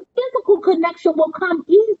connection, the physical connection will come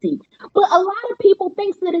easy. But a lot of people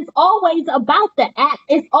think that it's always about the act.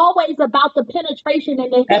 It's always about the penetration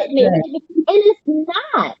and the That's hitting it, good. hitting it. And it's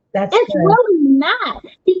not. That's It's good. really not.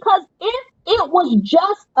 Because if it was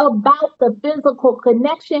just about the physical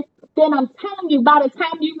connection, then I'm telling you, by the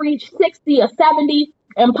time you reach 60 or 70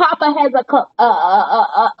 and Papa has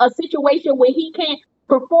a situation where he can't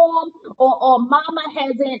perform or mama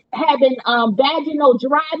hasn't having vaginal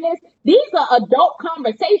dryness, these are adult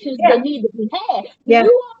conversations Yeah. that need to be had. Yeah. You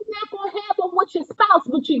are not going to have them with your spouse,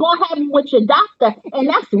 but you're going to have them with your doctor, and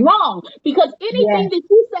that's wrong, because anything Yeah. that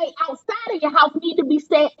you say outside of your house need to be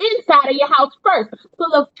said inside of your house first. So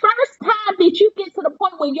the first time that you get to the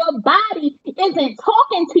point where your body isn't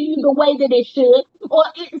talking to you the way that it should, or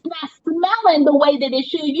it's not smelling the way that it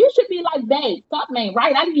should, you should be like, babe, something ain't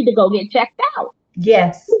right. I need to go get checked out.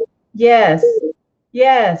 Yes. Yes.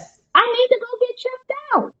 Yes. I need to go get checked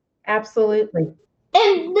out. Absolutely.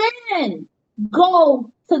 And then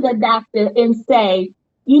go to the doctor and say,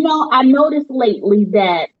 I noticed lately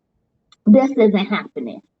that this isn't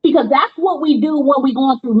happening. Because that's what we do when we're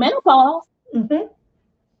going through menopause. Hmm.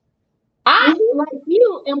 I, Hmm. like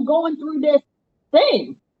you, am going through this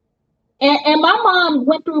thing. And my mom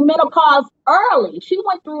went through menopause early. She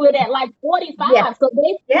went through it at like Yeah. 45. So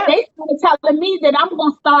Yeah. they started telling me that I'm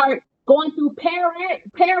gonna start going through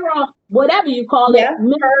whatever you call it, Yeah.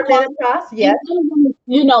 menopause. Perimenopause. And Yes. then,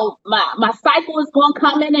 my cycle is gonna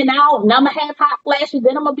come in and out, and I'm gonna have hot flashes,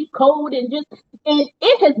 then I'm gonna be cold, and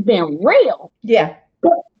it has been real. Yeah.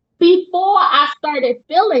 But before I started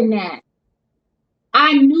feeling that,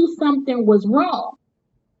 I knew something was wrong.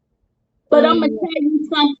 But I'm gonna Mm, tell you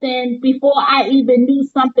something, before I even knew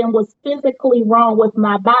something was physically wrong with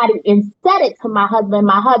my body and said it to my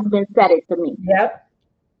husband said it to me. yep.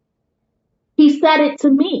 He said it to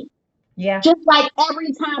me. Yeah. Just like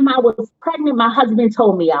every time I was pregnant, my husband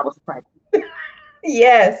told me I was pregnant.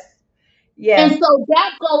 Yes. And Yes. so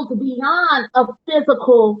that goes beyond a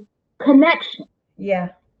physical connection. Yeah.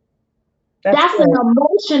 That's That's an good.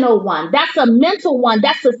 emotional one. That's a mental one.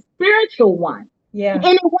 That's a spiritual one. Yeah. And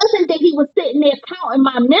it wasn't that he was sitting there counting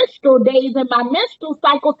my menstrual days and my menstrual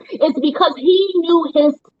cycles. It's because he knew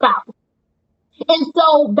his spouse. And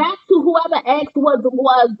so back to whoever asked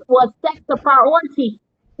was sex a priority,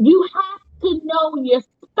 you have to know your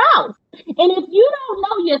spouse. And if you don't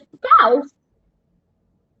know your spouse,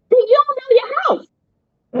 then you don't know your house.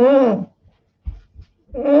 Mm,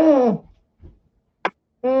 mm,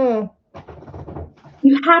 mm.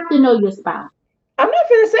 You have to know your spouse. I'm not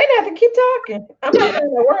gonna say nothing. Keep talking. I'm not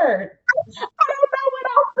saying a word. I don't know what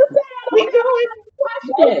else to say. I don't Keep have going. another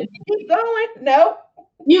Nope. question. Keep going. Nope.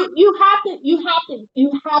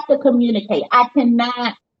 You have to communicate. I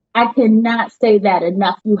cannot say that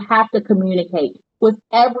enough. You have to communicate with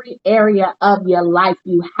every area of your life.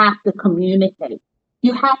 You have to communicate.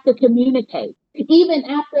 You have to communicate. Even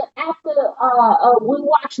after we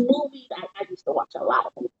watch movies, I used to watch a lot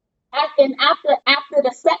of movies. And after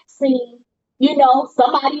the sex scene,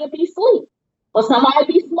 somebody would be asleep. Or somebody would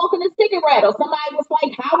be smoking a cigarette, or somebody was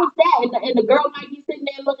like, "How was that?" And the girl might be sitting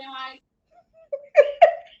there looking like,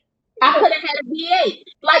 I could have had a V8.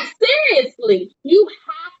 Like, seriously, you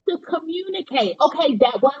have to communicate. Okay,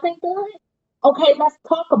 that wasn't good. Okay, let's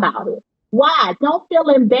talk about it. Why? Don't feel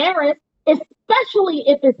embarrassed, especially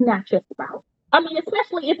if it's not your spouse. I mean,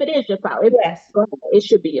 especially if it is your spouse. Yes. It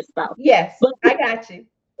should be your spouse. Yes. But I got you.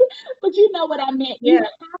 but you know what I meant. You Yeah.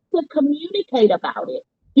 have to communicate about it.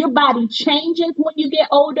 Your body changes when you get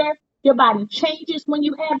older. Your body changes when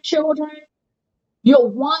you have children. Your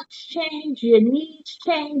wants change, your needs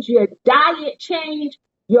change, your diet change,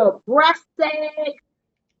 your breast sag.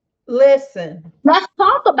 Listen. Let's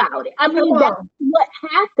talk about it. I Come mean, that's on. what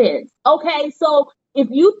happens. Okay, so if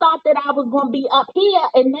you thought that I was going to be up here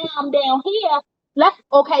and now I'm down here,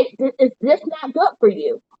 is this not good for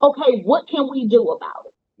you? Okay, what can we do about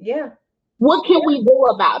it? Yeah. What can we do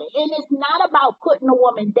about it? And it's not about putting a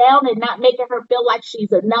woman down and not making her feel like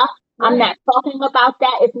she's enough. I'm Right. not talking about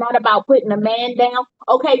that. It's not about putting a man down.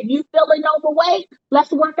 Okay, you feeling overweight?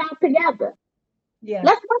 Let's work out together. Yeah.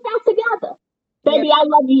 Let's work out together. Yeah. Baby, I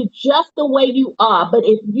love you just the way you are. But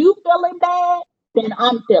if you feeling bad, then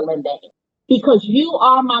I'm feeling bad. Because you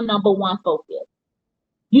are my number one focus.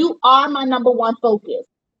 You are my number one focus.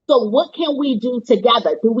 So what can we do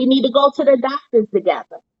together? Do we need to go to the doctors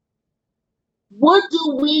together? What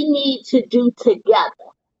do we need to do together?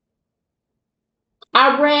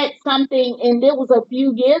 I read something, and it was a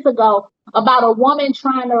few years ago, about a woman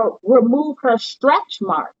trying to remove her stretch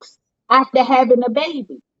marks after having a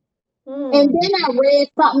baby. And Mm, then I read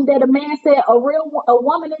something that a man said a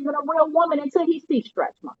woman isn't a real woman until he sees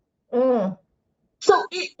stretch marks. mm. So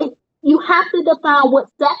you have to define what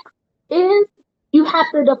sex is. You have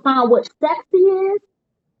to define what sexy is.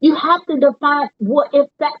 You have to define what if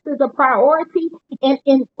sex is a priority. And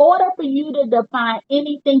in order for you to define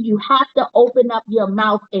anything, you have to open up your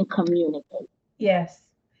mouth and communicate. Yes.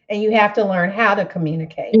 And you have to learn how to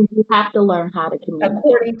communicate And you have to learn how to communicate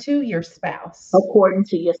according to your spouse. according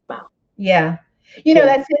to your spouse. Yeah. Yeah.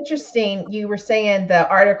 That's interesting. You were saying the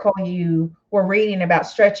article you were reading about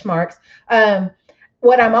stretch marks. Um,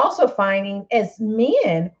 what I'm also finding is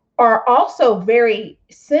men are also very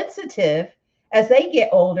sensitive as they get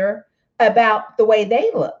older about the way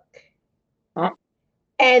they look. Right?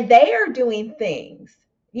 And they are doing things.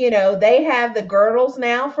 They have the girdles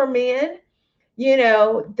now for men.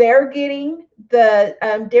 They're getting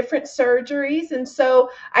the different surgeries. And so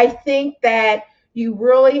I think that you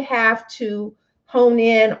really have to hone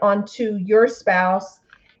in onto your spouse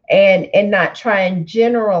and not try and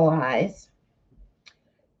generalize.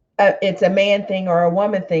 It's a man thing or a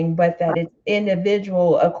woman thing, but that it's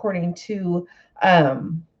individual according to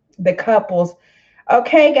um, the couples.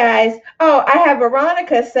 Okay, guys. Oh, I have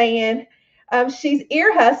Veronica saying she's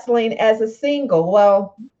ear hustling as a single.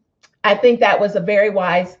 Well, I think that was a very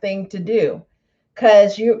wise thing to do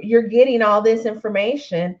because you're getting all this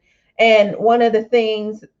information. And one of the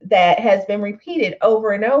things that has been repeated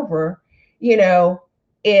over and over, you know,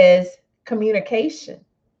 is communication,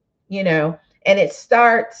 and it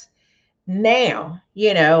starts now,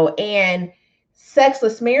 and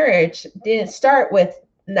sexless marriage didn't start with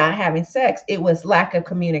not having sex. It was lack of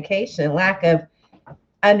communication, lack of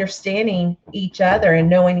understanding each other and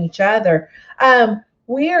knowing each other.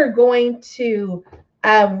 We are going to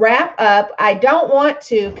wrap up. I don't want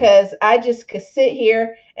to because I just could sit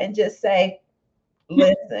here and just say,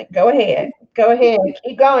 listen, go ahead,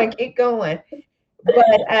 keep going.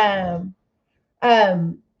 But um,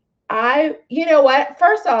 you know what?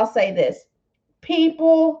 First, I'll say this: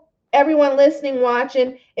 people, everyone listening,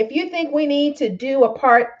 watching, if you think we need to do a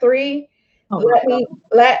part 3, Oh my Let me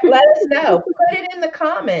let us know. Put it in the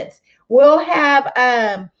comments. We'll have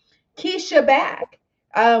Keisha back.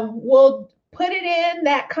 We'll put it in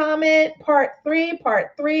that comment, part three.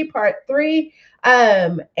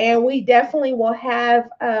 And we definitely will have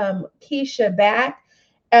Keisha back.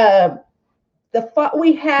 Um,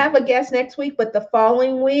 we have a guest next week, but the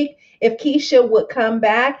following week, if Keisha would come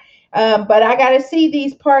back. But I got to see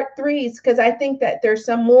these part threes because I think that there's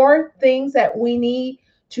some more things that we need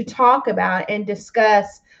to talk about and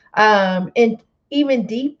discuss and even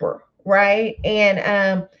deeper, right?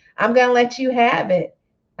 And I'm gonna let you have it.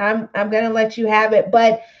 I'm gonna let you have it.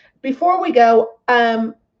 But before we go,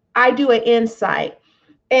 I do an insight.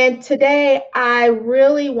 And today, I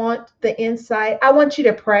really want the insight. I want you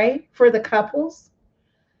to pray for the couples.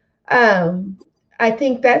 Um, I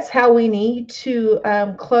think that's how we need to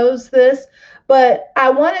close this. But I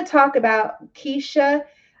want to talk about Keisha.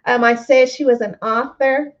 I said she was an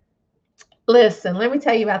author. Listen, let me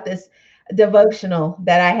tell you about this devotional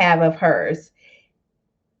that I have of hers.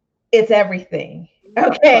 It's everything.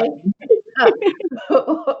 Okay.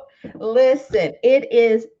 Listen, it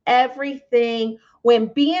is everything. When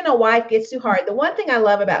being a wife gets too hard, the one thing I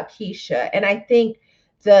love about Keisha, and I think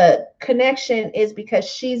the connection is because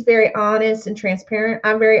she's very honest and transparent.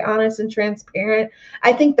 I'm very honest and transparent.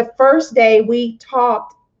 I think the first day we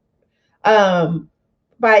talked um,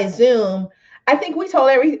 by Zoom, I think we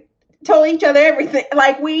told each other everything.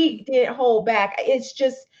 Like we didn't hold back. It's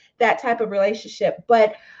just that type of relationship.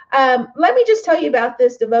 But let me just tell you about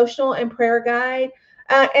this devotional and prayer guide.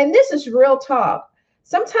 And this is real talk.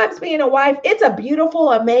 Sometimes being a wife, it's a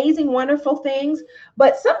beautiful, amazing, wonderful things,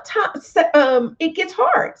 but sometimes it gets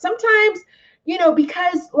hard. Sometimes,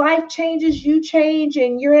 because life changes, you change,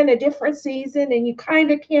 and you're in a different season, and you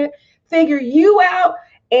kind of can't figure you out,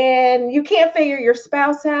 and you can't figure your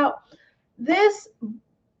spouse out. This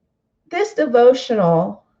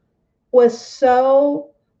devotional was so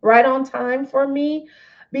right on time for me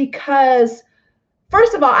because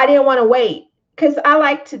first of all, I didn't want to wait because I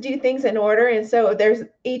like to do things in order. And so there's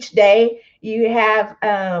each day you have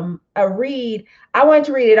a read. I wanted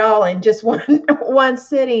to read it all in just one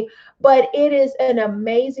sitting, but it is an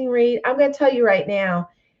amazing read. I'm going to tell you right now,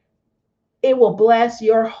 it will bless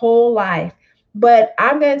your whole life. But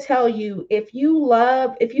I'm going to tell you, if you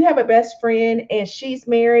have a best friend and she's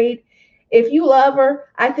married, if you love her,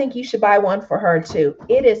 I think you should buy one for her too.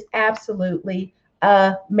 It is absolutely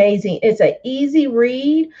amazing. It's an easy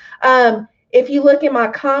read. If you look in my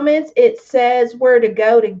comments, it says where to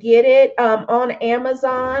go to get it on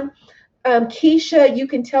Amazon. Keisha, you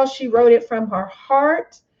can tell she wrote it from her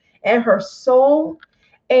heart and her soul.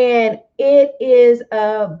 And it is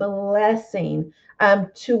a blessing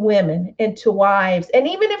to women and to wives. And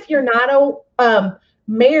even if you're not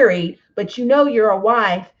married, but you're a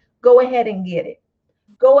wife, go ahead and get it.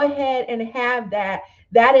 Go ahead and have that.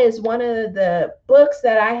 That is one of the books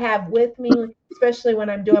that I have with me, especially when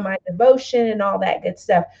I'm doing my devotion and all that good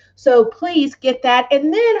stuff. So please get that.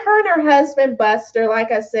 And then her and her husband, Buster,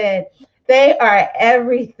 like I said, they are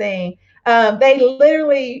everything. They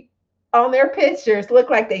literally, on their pictures, look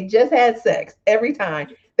like they just had sex every time.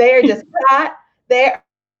 They are just hot. They're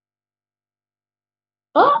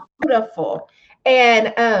Oh, beautiful.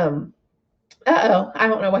 And I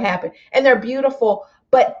don't know what happened. And they're beautiful,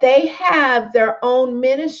 but they have their own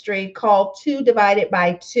ministry called Two Divided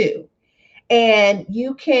by Two. And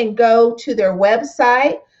you can go to their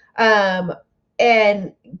website um,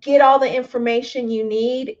 and get all the information you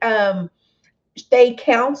need. They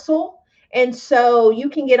counsel. And so you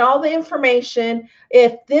can get all the information.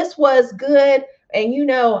 If this was good,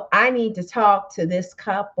 and I need to talk to this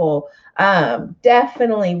couple,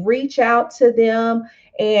 definitely reach out to them.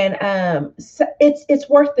 And so it's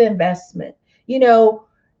worth the investment. You know,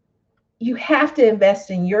 you have to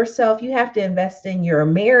invest in yourself. You have to invest in your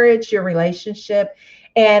marriage, your relationship.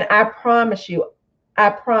 And I promise you,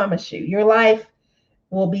 your life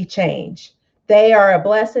will be changed. They are a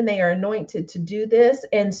blessing. They are anointed to do this.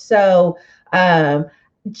 And so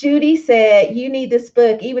Judy said, you need this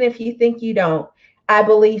book, even if you think you don't. I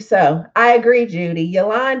believe so. I agree, Judy.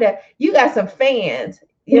 Yolanda, you got some fans.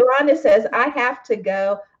 Yolanda says, I have to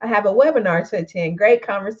go. I have a webinar to attend. Great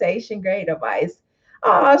conversation, great advice.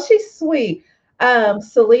 Oh, she's sweet.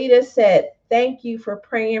 Salita said, thank you for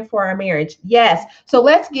praying for our marriage. Yes. So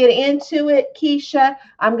let's get into it, Keisha.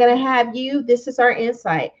 I'm going to have you. This is our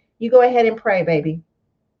insight. You go ahead and pray, baby.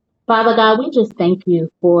 Father God, we just thank you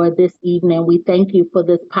for this evening. We thank you for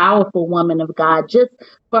this powerful woman of God, just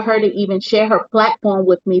for her to even share her platform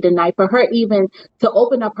with me tonight, for her even to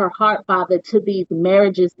open up her heart, Father, to these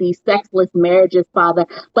marriages, these sexless marriages, Father.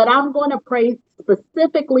 But I'm going to pray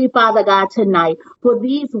specifically, Father God, tonight for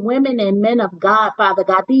these women and men of God, Father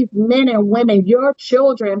God, these men and women, your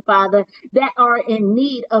children, Father, that are in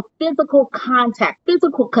need of physical contact,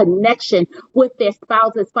 physical connection with their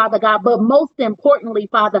spouses, Father God, but most importantly,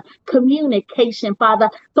 Father, communication, Father.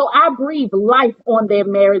 So I breathe life on their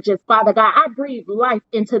marriages, Father God. I breathe life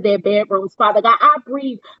into their bedrooms, Father God. I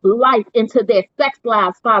breathe life into their sex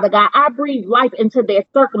lives, Father God. I breathe life into their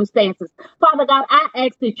circumstances. Father God, I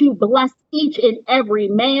ask that you bless each and every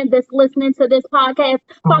man that's listening to this podcast.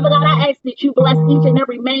 Father God, I ask that you bless each and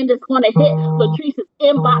every man that's going to hit Latrice's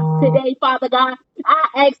inbox today, Father God.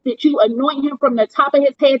 I ask that you anoint him from the top of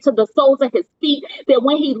his head to the soles of his feet, that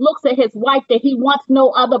when he looks at his wife, that he wants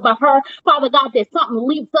no other but her. Father God, that something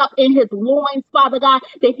leaps up in his loins, Father God,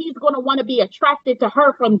 that he's going to want to be attracted to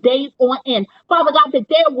her from days on end. Father God, that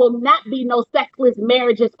there will not be no sexless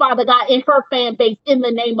marriages, Father God, in her fan base in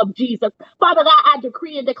the name of Jesus. Father God, I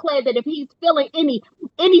decree and declare that if he's feeling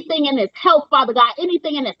anything in his health, Father God,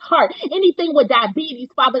 anything in his heart, anything with diabetes,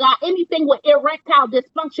 Father God, anything with erectile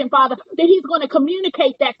dysfunction, Father, that he's going to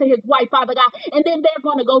communicate that to his wife, Father God, and then they're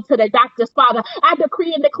going to go to the doctors, Father. I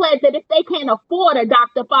decree and declare that if they can't afford a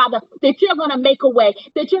doctor, Father, that you're going to make a way,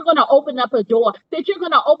 that you're going to open up a door, that you're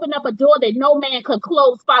going to open up a door that no man could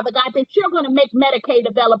close, Father God, that you're going to make Medicaid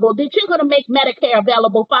available, that you're going to make Medicare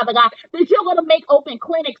available, Father God, that you're going to make open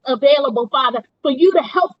clinics available, Father, for you to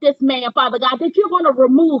help this man, Father God, that you're going to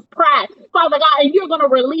remove pride, Father God, and you're going to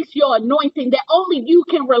release your anointing that only you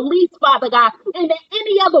can release, Father God, and that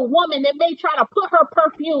any other woman that may try to put her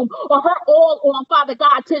perfume or her oil on, Father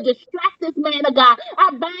God, to distract this man of God, I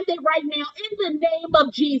bind it right now in the name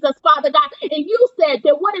of Jesus, Father God. And you said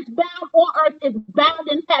that what is bound on earth is bound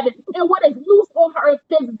in heaven, and what is loose on earth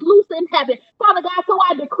is loose in heaven, Father God. So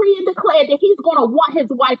I decree and declare that he's going to want his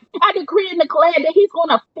wife. I decree and declare that he's going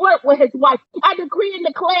to flirt with his wife. I decree and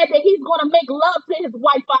declare that he's going to make love to his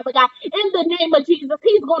wife, Father God. In the name of Jesus,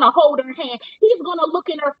 he's going to hold her hand. He's going to look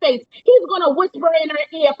in her face. He's going to whisper in her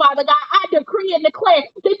ear, Father God. I decree and declare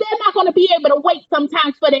that they're not going to be able to wait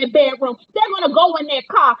sometimes for their bedroom. They're going to go in their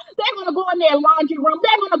car. They're going to go in their laundry room.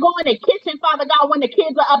 They're going to go in their kitchen, Father God, when the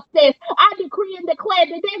kids are upstairs. I decree and declare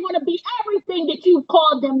that they're going to be everything that you've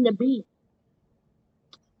called them to be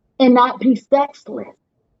and not be sexless.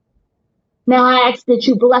 Now I ask that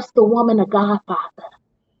you bless the woman of God, Father,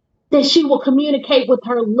 that she will communicate with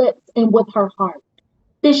her lips and with her heart,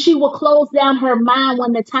 that she will close down her mind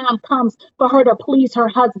when the time comes for her to please her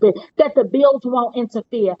husband, that the bills won't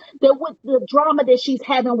interfere, that with the drama that she's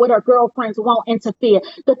having with her girlfriends won't interfere,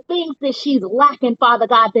 the things that she's lacking, Father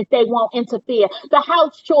God, that they won't interfere, the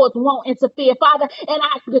house chores won't interfere, Father. And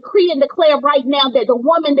I decree and declare right now that the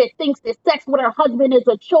woman that thinks that sex with her husband is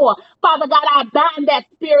a chore, Father God, I bind that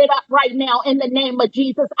spirit up right now in the name of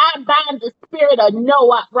Jesus. I bind the spirit of no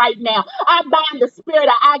up right now. I bind the spirit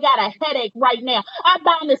of I got a headache right now. I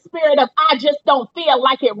bind the spirit of I just don't feel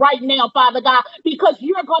like it right now, Father God, because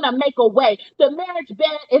you're going to make a way. The marriage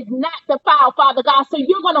bed is not defiled, Father God, so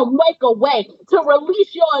you're going to make a way to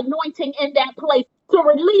release your anointing in that place, to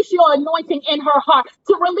release your anointing in her heart,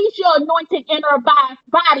 to release your anointing in her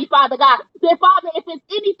body, Father God. That, Father, if there's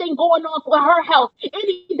anything going on for her health,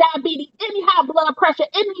 any diabetes, any high blood pressure,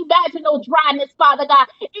 any vaginal dryness, Father God,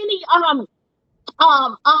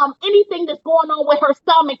 anything that's going on with her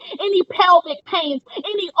stomach, any pelvic pains,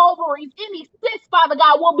 any ovaries, any cysts, Father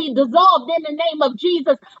God, will be dissolved in the name of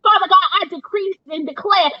Jesus. Father God, I decree and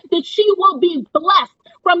declare that she will be blessed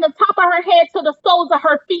from the top of her head to the soles of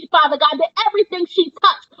her feet, Father God, that everything she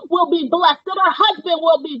touched will be blessed, that her husband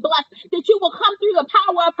will be blessed, that you will come through the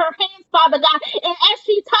power of her hands, Father God, and as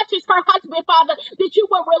she touches her husband, Father, that you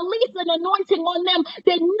will release an anointing on them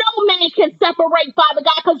that no man can separate, Father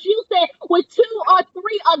God, because you said with two or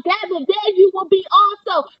three are gathered, there you will be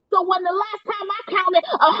also. So when the last time I counted,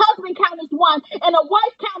 a husband count is one and a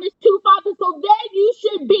wife count is two, Father, so there you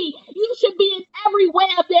should be. You should be in every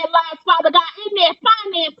way of their lives, Father God, in their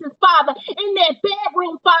finances, Father, in their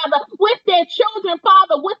bedroom, Father, with their children,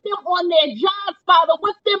 Father, with them on their jobs, Father,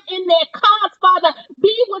 with them in their cars, Father.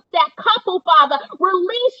 Be with that couple, Father.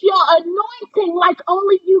 Release your anointing like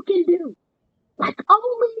only you can do. Like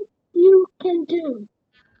only you can do.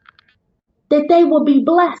 That they will be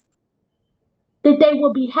blessed, that they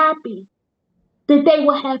will be happy, that they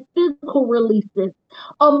will have physical releases,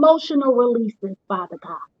 emotional releases, Father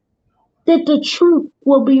God, that the truth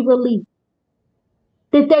will be released,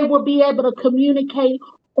 that they will be able to communicate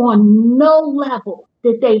on no level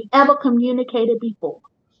that they've ever communicated before,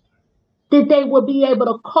 that they will be able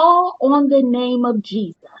to call on the name of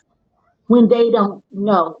Jesus when they don't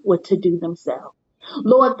know what to do themselves.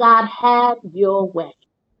 Lord God, have your way.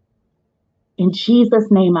 In Jesus'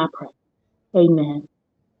 name I pray. Amen.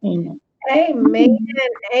 Amen. Amen.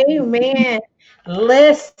 Amen.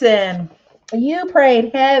 Listen, you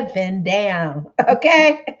prayed heaven down.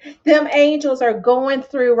 Okay. Them angels are going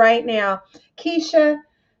through right now. Keisha,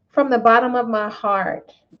 from the bottom of my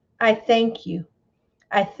heart, I thank you.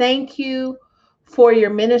 I thank you for your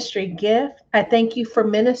ministry gift. I thank you for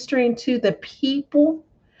ministering to the people,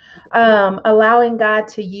 allowing God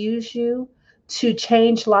to use you to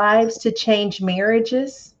change lives, to change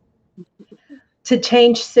marriages, to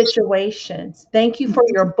change situations. Thank you for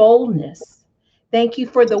your boldness. Thank you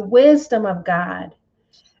for the wisdom of God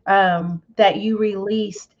that you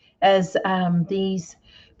released as these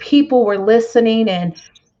people were listening.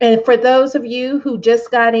 And for those of you who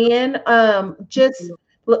just got in, just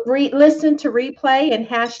listen to replay and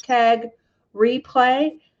hashtag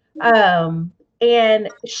replay, and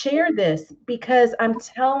share this, because I'm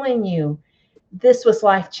telling you, this was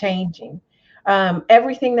life changing.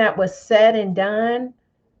 Everything that was said and done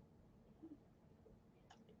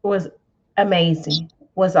was amazing,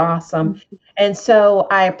 was awesome. And so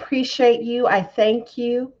I appreciate you. I thank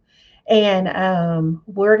you. And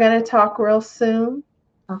we're going to talk real soon.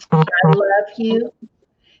 I love you.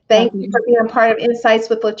 Thank you for being part of Insights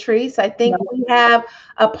with Latrice. I think we have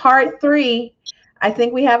a part 3. I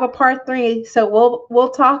think we have a part 3. So we'll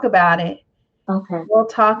talk about it. Okay. We'll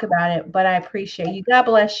talk about it. But I appreciate you. God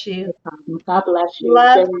bless you. God bless you.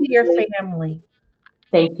 Love to your family.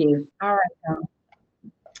 Thank you. All right.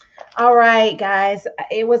 All right, guys.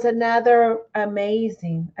 It was another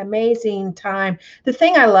amazing, amazing time. The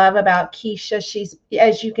thing I love about Keisha, she's,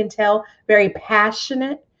 as you can tell, very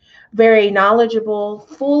passionate, very knowledgeable,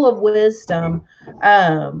 full of wisdom.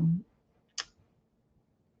 Um,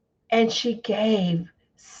 and she gave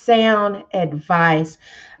sound advice.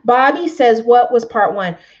 Bobby says, what was part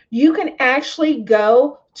 1? You can actually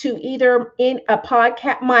go to either in a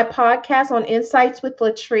podcast, my podcast on Insights with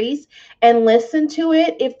Latrice, and listen to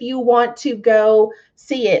it if you want to go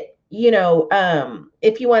see it.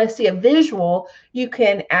 If you want to see a visual, you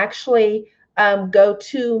can actually go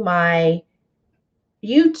to my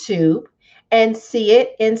YouTube and see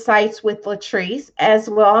it, Insights with Latrice, as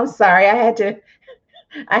well. I'm sorry,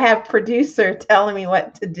 I have producer telling me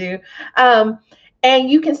what to do. And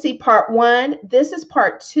you can see part 1. This is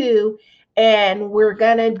part 2. And we're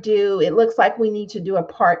going to do, it looks like we need to do a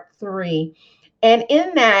part 3. And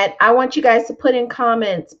in that, I want you guys to put in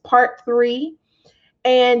comments part 3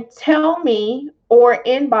 and tell me or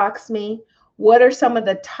inbox me what are some of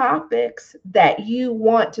the topics that you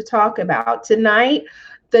want to talk about. Tonight,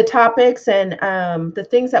 the topics and the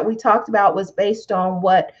things that we talked about was based on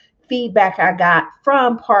what feedback I got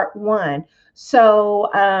from part 1. So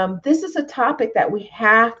this is a topic that we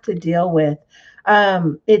have to deal with.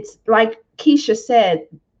 It's like Keisha said,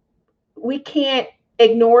 we can't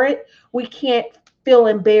ignore it. We can't feel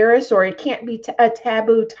embarrassed, or it can't be a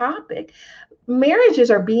taboo topic. Marriages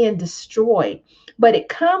are being destroyed, but it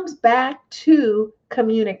comes back to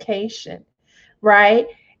communication, right?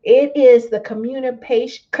 It is the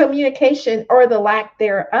communication or the lack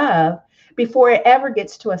thereof before it ever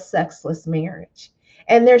gets to a sexless marriage.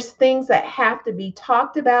 And there's things that have to be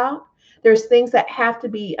talked about. There's things that have to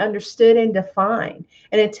be understood and defined.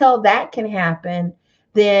 And until that can happen,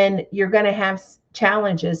 then you're going to have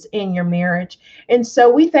challenges in your marriage. And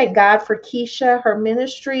so we thank God for Keisha, her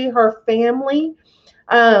ministry, her family.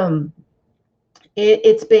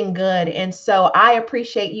 It's been good. And so I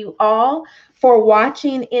appreciate you all for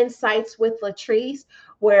watching Insights with Latrice,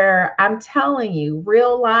 where I'm telling you,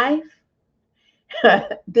 real life,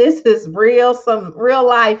 this is real, some real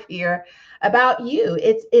life here about you.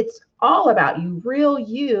 It's all about you, real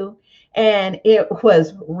you. And it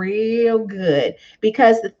was real good,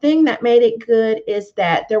 because the thing that made it good is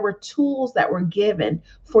that there were tools that were given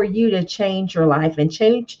for you to change your life and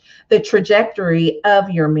change the trajectory of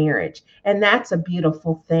your marriage. And that's a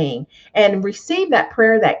beautiful thing. And receive that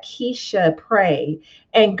prayer that Keisha prayed,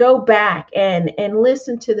 and go back and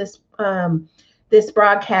listen to this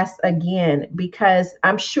broadcast again, because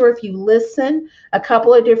I'm sure if you listen a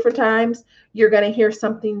couple of different times, you're going to hear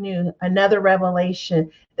something new, another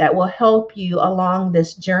revelation that will help you along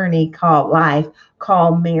this journey called life,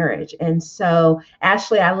 called marriage. And so,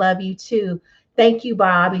 Ashley, I love you too. Thank you,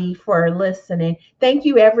 Bobby, for listening. Thank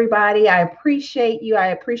you, everybody. I appreciate you. I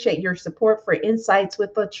appreciate your support for Insights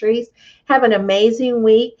with Latrice. Have an amazing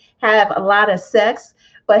week. Have a lot of sex,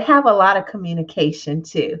 but have a lot of communication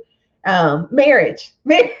too. Marriage.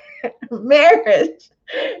 marriage,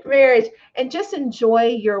 marriage, and just enjoy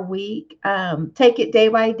your week. Take it day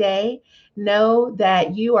by day. Know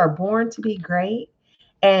that you are born to be great,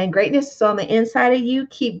 and greatness is on the inside of you.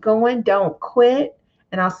 Keep going. Don't quit.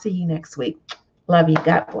 And I'll see you next week. Love you.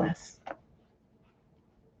 God bless.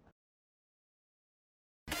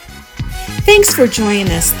 Thanks for joining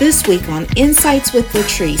us this week on Insights with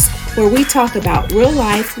Latrice, where we talk about real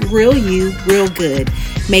life, real you, real good.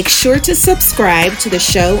 Make sure to subscribe to the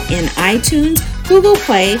show in iTunes, Google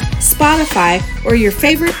Play, Spotify, or your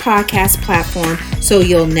favorite podcast platform so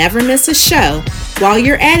you'll never miss a show. While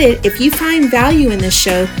you're at it, if you find value in the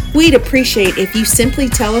show, we'd appreciate if you simply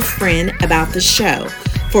tell a friend about the show.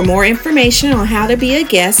 For more information on how to be a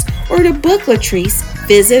guest or to book Latrice,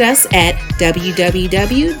 visit us at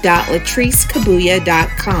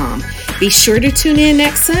www.latricekabuya.com. Be sure to tune in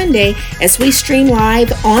next Sunday as we stream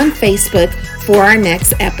live on Facebook for our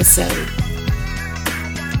next episode.